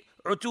فِي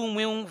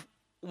عُتُوٍّ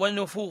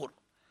وَنُفُورٍ.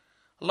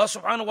 Allah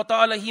subhanahu wa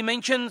ta'ala, He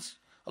mentions,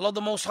 Allah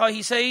the Most High,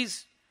 He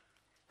says,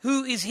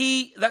 who is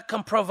He that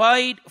can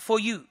provide for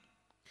you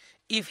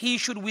if He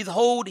should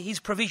withhold His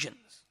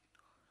provisions?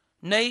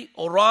 Nay,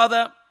 or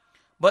rather,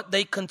 but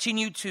they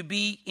continue to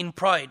be in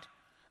pride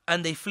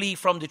and they flee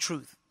from the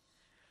truth.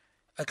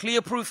 A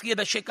clear proof here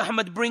that Shaykh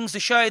Ahmad brings, the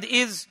shahid,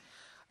 is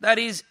that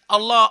is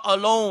Allah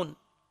alone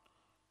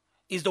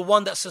is the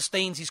one that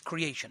sustains His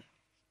creation.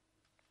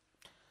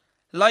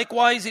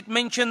 Likewise, it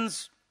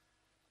mentions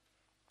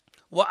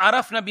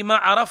وَعَرَفْنَا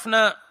بِمَا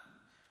عَرَفْنَا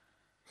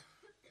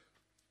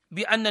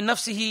بِأَنَّ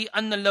نَفْسِهِ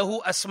أَنَّ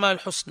لَهُ أَسْمَاءَ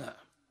الْحُسْنَى.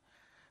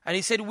 And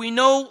he said, we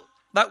know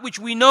that which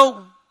we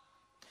know,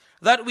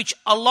 that which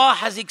Allah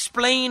has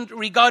explained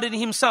regarding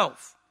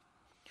Himself,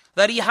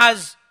 that He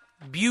has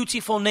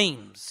beautiful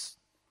names,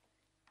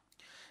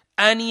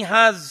 and He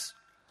has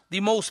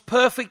the most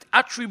perfect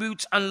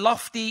attributes and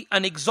lofty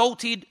and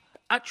exalted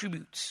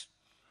attributes.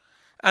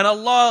 And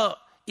Allah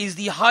is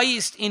the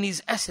highest in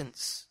His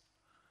essence,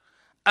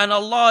 and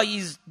Allah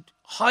is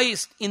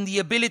highest in the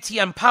ability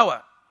and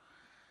power,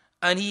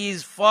 and He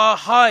is far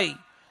high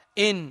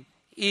in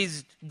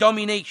His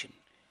domination.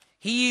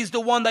 He is the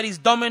one that is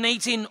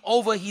dominating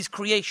over His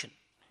creation.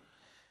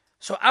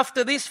 So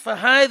after this,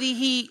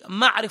 فَهَذِهِ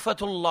مَعْرِفَةُ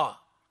اللَّهِ.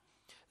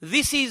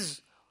 This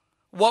is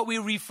what we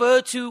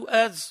refer to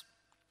as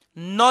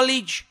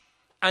knowledge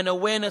and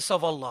awareness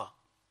of Allah.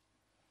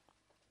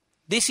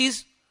 This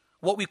is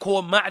what we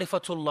call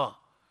ma'rifatullah.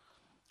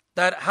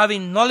 That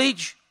having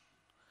knowledge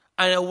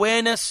and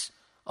awareness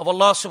of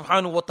Allah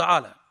subhanahu wa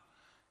ta'ala.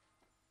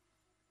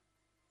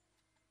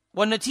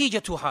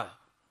 وَالنَّتِيجَتُهَا.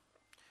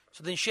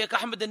 So then Shaykh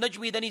Ahmad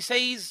al-Najmi, then he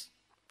says,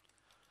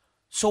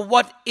 so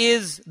what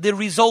is the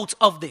result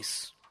of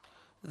this?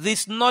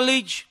 This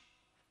knowledge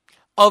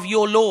of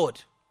your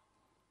Lord.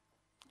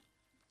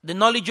 The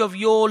knowledge of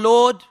your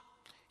Lord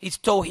is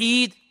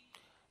Tawheed,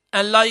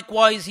 and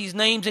likewise His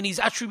names and His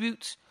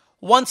attributes.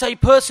 Once a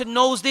person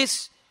knows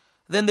this,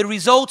 then the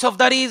result of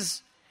that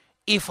is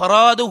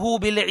إِفْرَادُهُ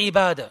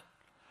بِالْعِبَادَةِ.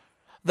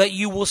 That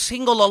you will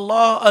single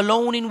Allah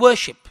alone in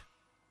worship.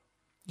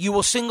 You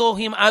will single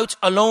Him out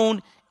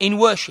alone in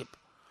worship,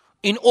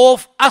 in all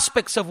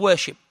aspects of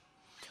worship,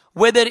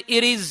 whether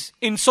it is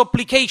in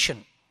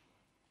supplication,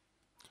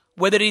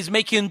 whether it is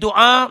making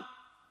dua,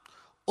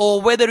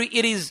 or whether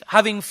it is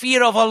having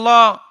fear of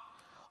Allah,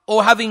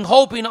 or having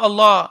hope in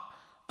Allah,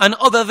 and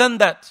other than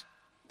that,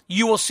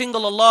 you will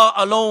single Allah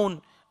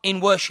alone in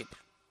worship.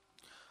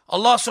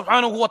 Allah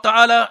subhanahu wa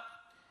ta'ala,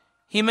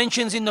 He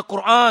mentions in the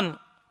Quran,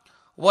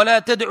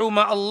 وَلَا تَدْعُ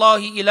مَعَ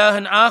اللَّهِ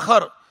إِلَهًا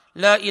آخَرَ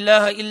لَا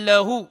إِلَهَ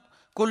إِلَّا هُ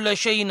كل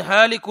شيء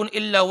هالك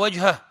إلا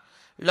وجهه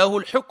له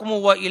الحكم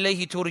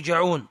وإليه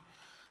ترجعون.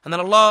 And then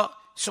Allah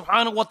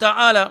subhanahu wa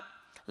ta'ala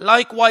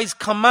likewise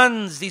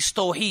commands this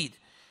tawheed.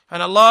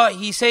 And Allah,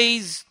 He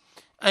says,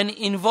 and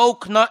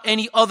invoke not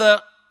any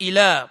other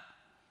ilah,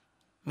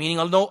 meaning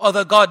no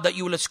other God that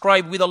you will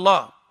ascribe with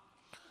Allah.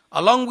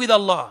 Along with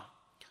Allah,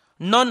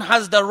 none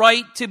has the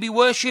right to be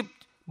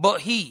worshipped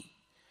but He.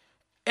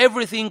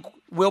 Everything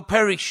will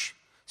perish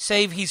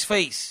save His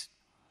face.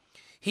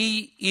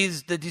 He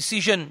is the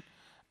decision,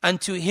 and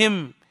to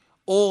Him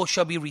all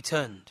shall be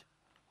returned.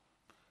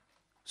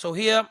 So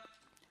here,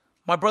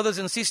 my brothers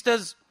and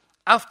sisters,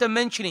 after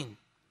mentioning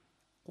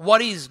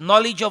what is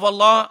knowledge of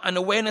Allah and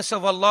awareness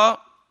of Allah,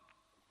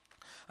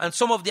 and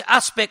some of the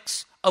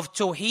aspects of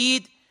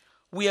Tawheed,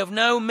 we have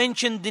now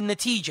mentioned the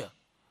natija.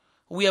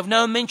 We have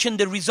now mentioned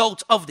the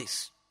result of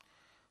this.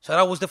 So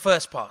that was the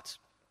first part.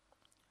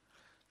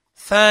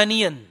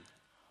 ثانيا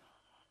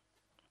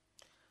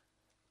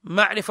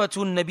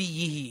معرفة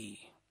نبيه,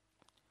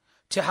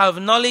 to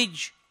have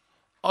knowledge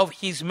of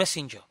his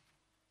messenger.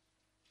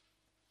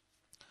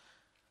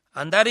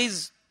 And that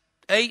is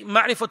أي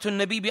معرفة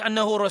النبي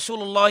بأنه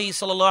رسول الله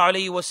صلى الله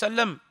عليه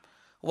وسلم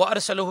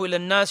وأرسله إلى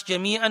الناس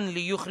جميعا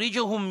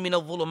ليخرجهم من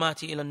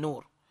الظلمات إلى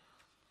النور.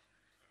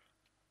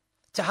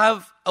 To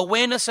have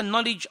awareness and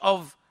knowledge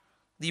of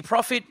the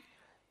Prophet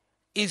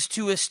is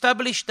to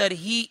establish that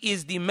he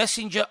is the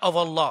messenger of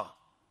Allah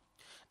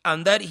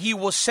and that he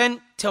was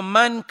sent to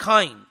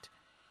mankind,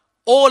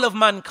 all of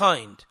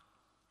mankind,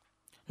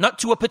 not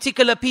to a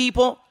particular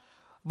people,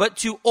 but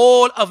to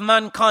all of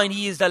mankind.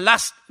 He is the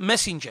last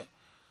messenger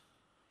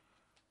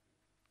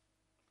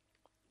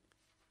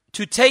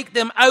to take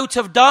them out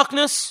of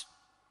darkness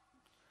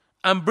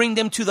and bring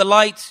them to the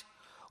light,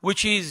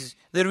 which is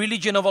the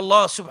religion of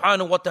Allah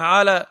subhanahu wa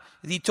ta'ala,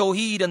 the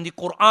Tawheed and the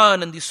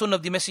Quran and the Sunnah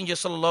of the Messenger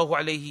sallallahu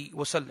alayhi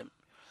wa sallam.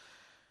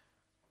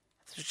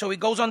 So he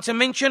goes on to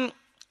mention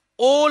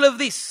all of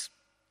this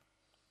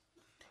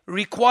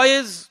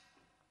requires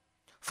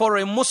for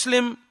a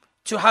Muslim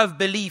to have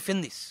belief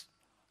in this.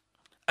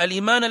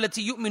 Al-iman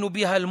allati yu'minu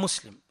biha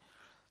al-Muslim.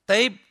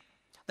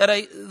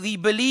 The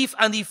belief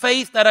and the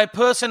faith that a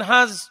person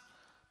has,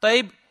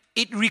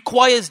 it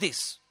requires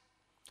this.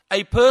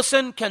 A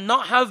person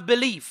cannot have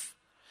belief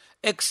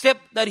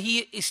except that he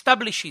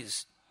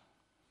establishes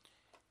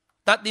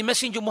that the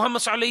Messenger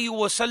Muhammad sallallahu alaihi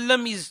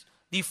wasallam is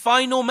the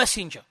final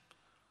messenger.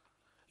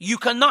 You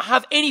cannot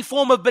have any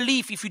form of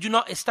belief if you do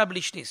not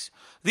establish this.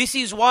 This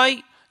is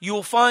why you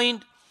will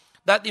find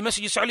that the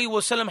Messenger sallallahu alaihi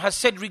wasallam has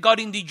said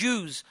regarding the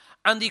Jews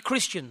and the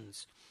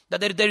Christians that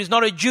there is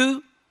not a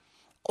Jew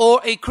or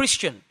a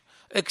Christian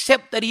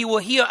except that he will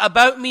hear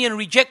about me and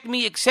reject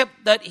me,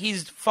 except that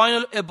his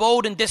final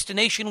abode and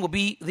destination will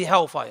be the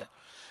hellfire.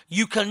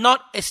 You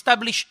cannot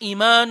establish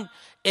Iman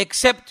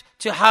except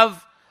to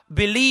have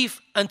belief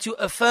and to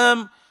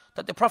affirm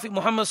that the Prophet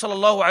Muhammad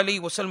sallallahu alaihi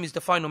wasallam is the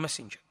final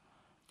messenger.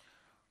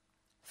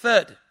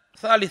 Third,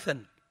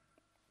 ثالثا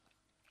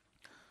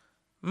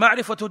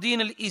معرفة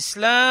دين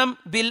الإسلام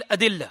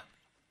بالأدلة.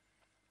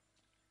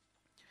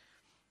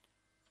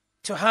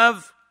 To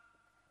have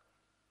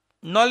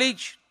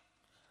knowledge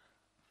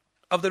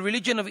of the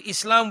religion of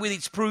Islam with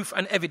its proof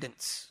and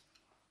evidence.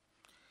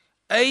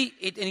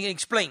 It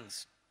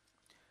explains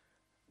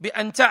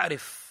بأن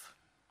تعرف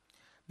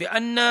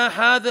بأن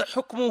هذا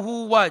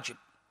حكمه واجب.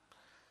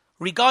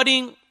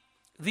 Regarding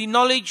the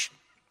knowledge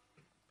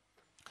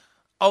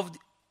of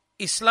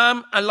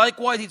Islam and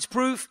likewise its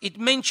proof, it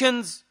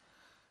mentions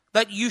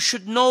that you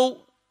should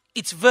know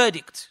its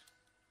verdict.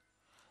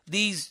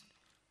 These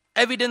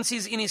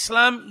evidences in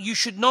Islam, you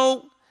should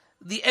know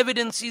the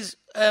evidences,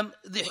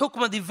 the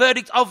hukmah, the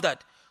verdict of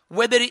that,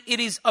 whether it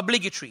is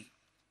obligatory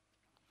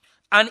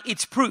and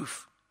its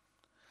proof.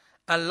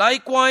 And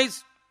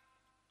likewise,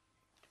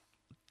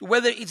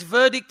 whether its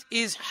verdict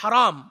is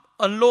haram,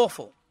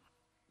 unlawful.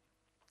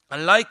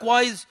 And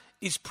likewise,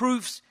 its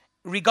proofs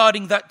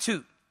regarding that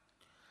too.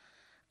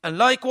 And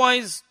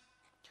likewise,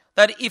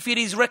 that if it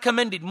is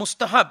recommended,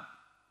 mustahab.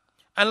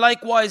 And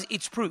likewise,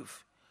 its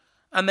proof.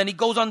 And then he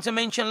goes on to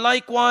mention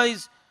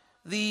likewise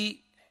the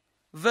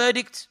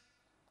verdict,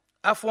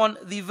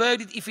 the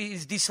verdict if it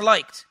is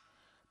disliked.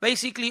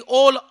 Basically,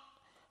 all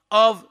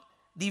of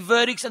the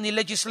verdicts and the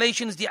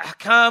legislations, the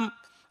ahkam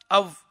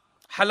of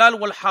halal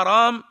wal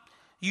haram,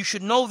 you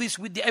should know this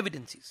with the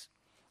evidences.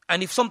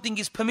 And if something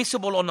is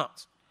permissible or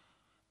not.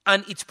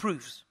 And its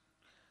proofs.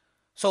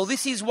 So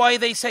this is why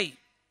they say,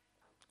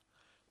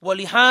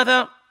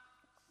 وَلِهَذَا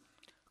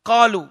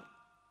قَالُوا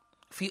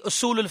فِي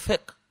أُصُولِ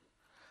الْفِقْهِ,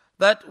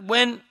 that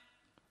when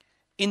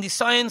in the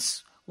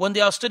science, when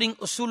they are studying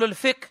usul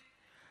al-fiqh,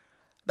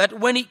 that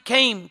when it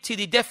came to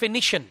the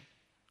definition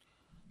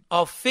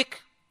of fiqh,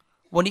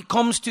 when it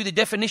comes to the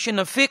definition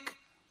of fiqh,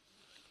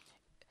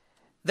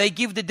 they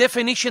give the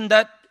definition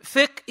that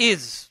fiqh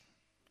is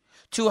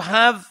to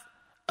have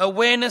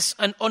awareness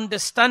and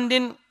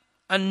understanding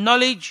and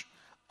knowledge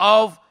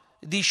of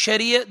the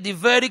Sharia, the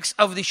verdicts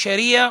of the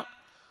Sharia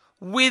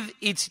with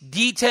its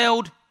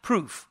detailed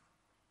proof.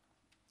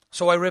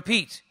 So I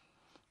repeat,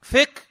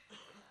 fiqh,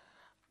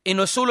 in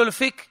usul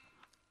al-fiqh,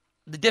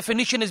 the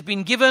definition has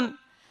been given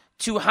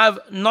to have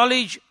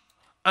knowledge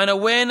and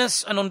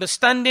awareness and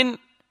understanding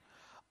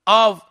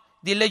of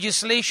the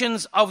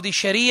legislations of the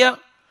Sharia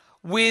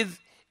with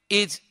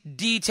its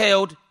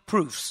detailed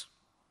proofs.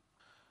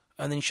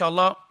 And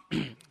inshallah,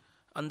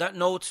 on that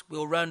note,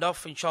 we'll round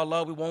off.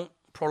 Inshallah, we won't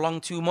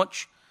prolong too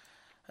much.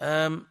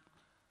 What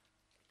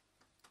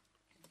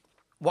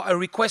I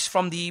request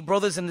from the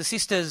brothers and the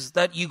sisters,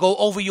 that you go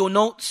over your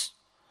notes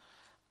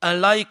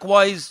and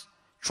likewise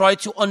try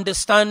to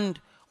understand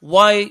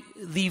why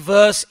the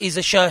verse is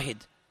a shahid.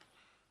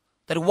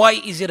 That why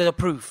is it a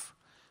proof?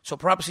 So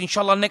perhaps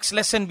inshallah next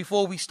lesson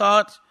before we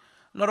start,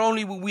 not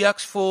only will we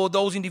ask for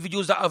those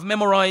individuals that have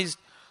memorized,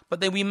 but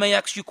then we may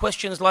ask you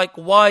questions like,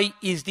 why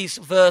is this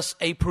verse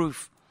a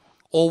proof?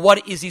 Or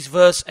what is this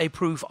verse a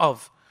proof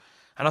of?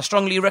 And I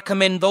strongly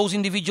recommend those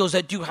individuals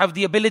that do have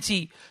the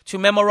ability to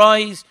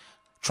memorize,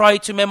 try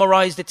to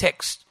memorize the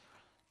text.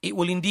 It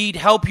will indeed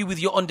help you with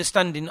your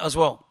understanding as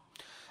well.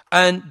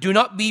 And do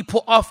not be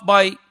put off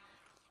by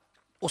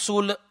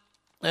usul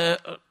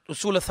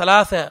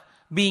al-thalatha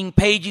being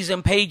pages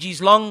and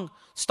pages long.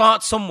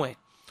 Start somewhere.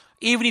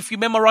 Even if you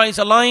memorize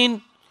a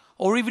line,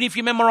 or even if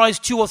you memorize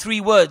 2 or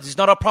 3 words, it's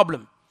not a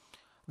problem.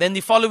 Then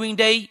the following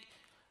day,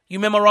 you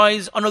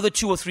memorize another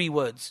 2 or 3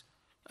 words.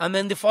 And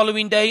then the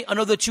following day,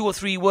 another 2 or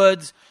 3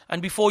 words.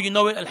 And before you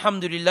know it,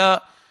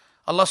 alhamdulillah,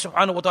 Allah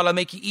subhanahu wa ta'ala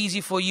make it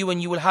easy for you,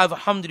 and you will have,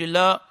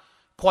 alhamdulillah,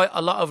 quite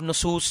a lot of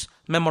nusus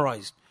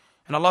memorized.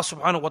 And Allah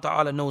subhanahu wa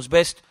ta'ala knows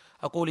best.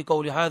 أقول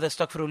قولي هذا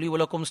استغفر لي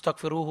ولكم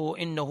استغفروه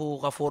إنه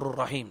غفور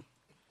رحيم.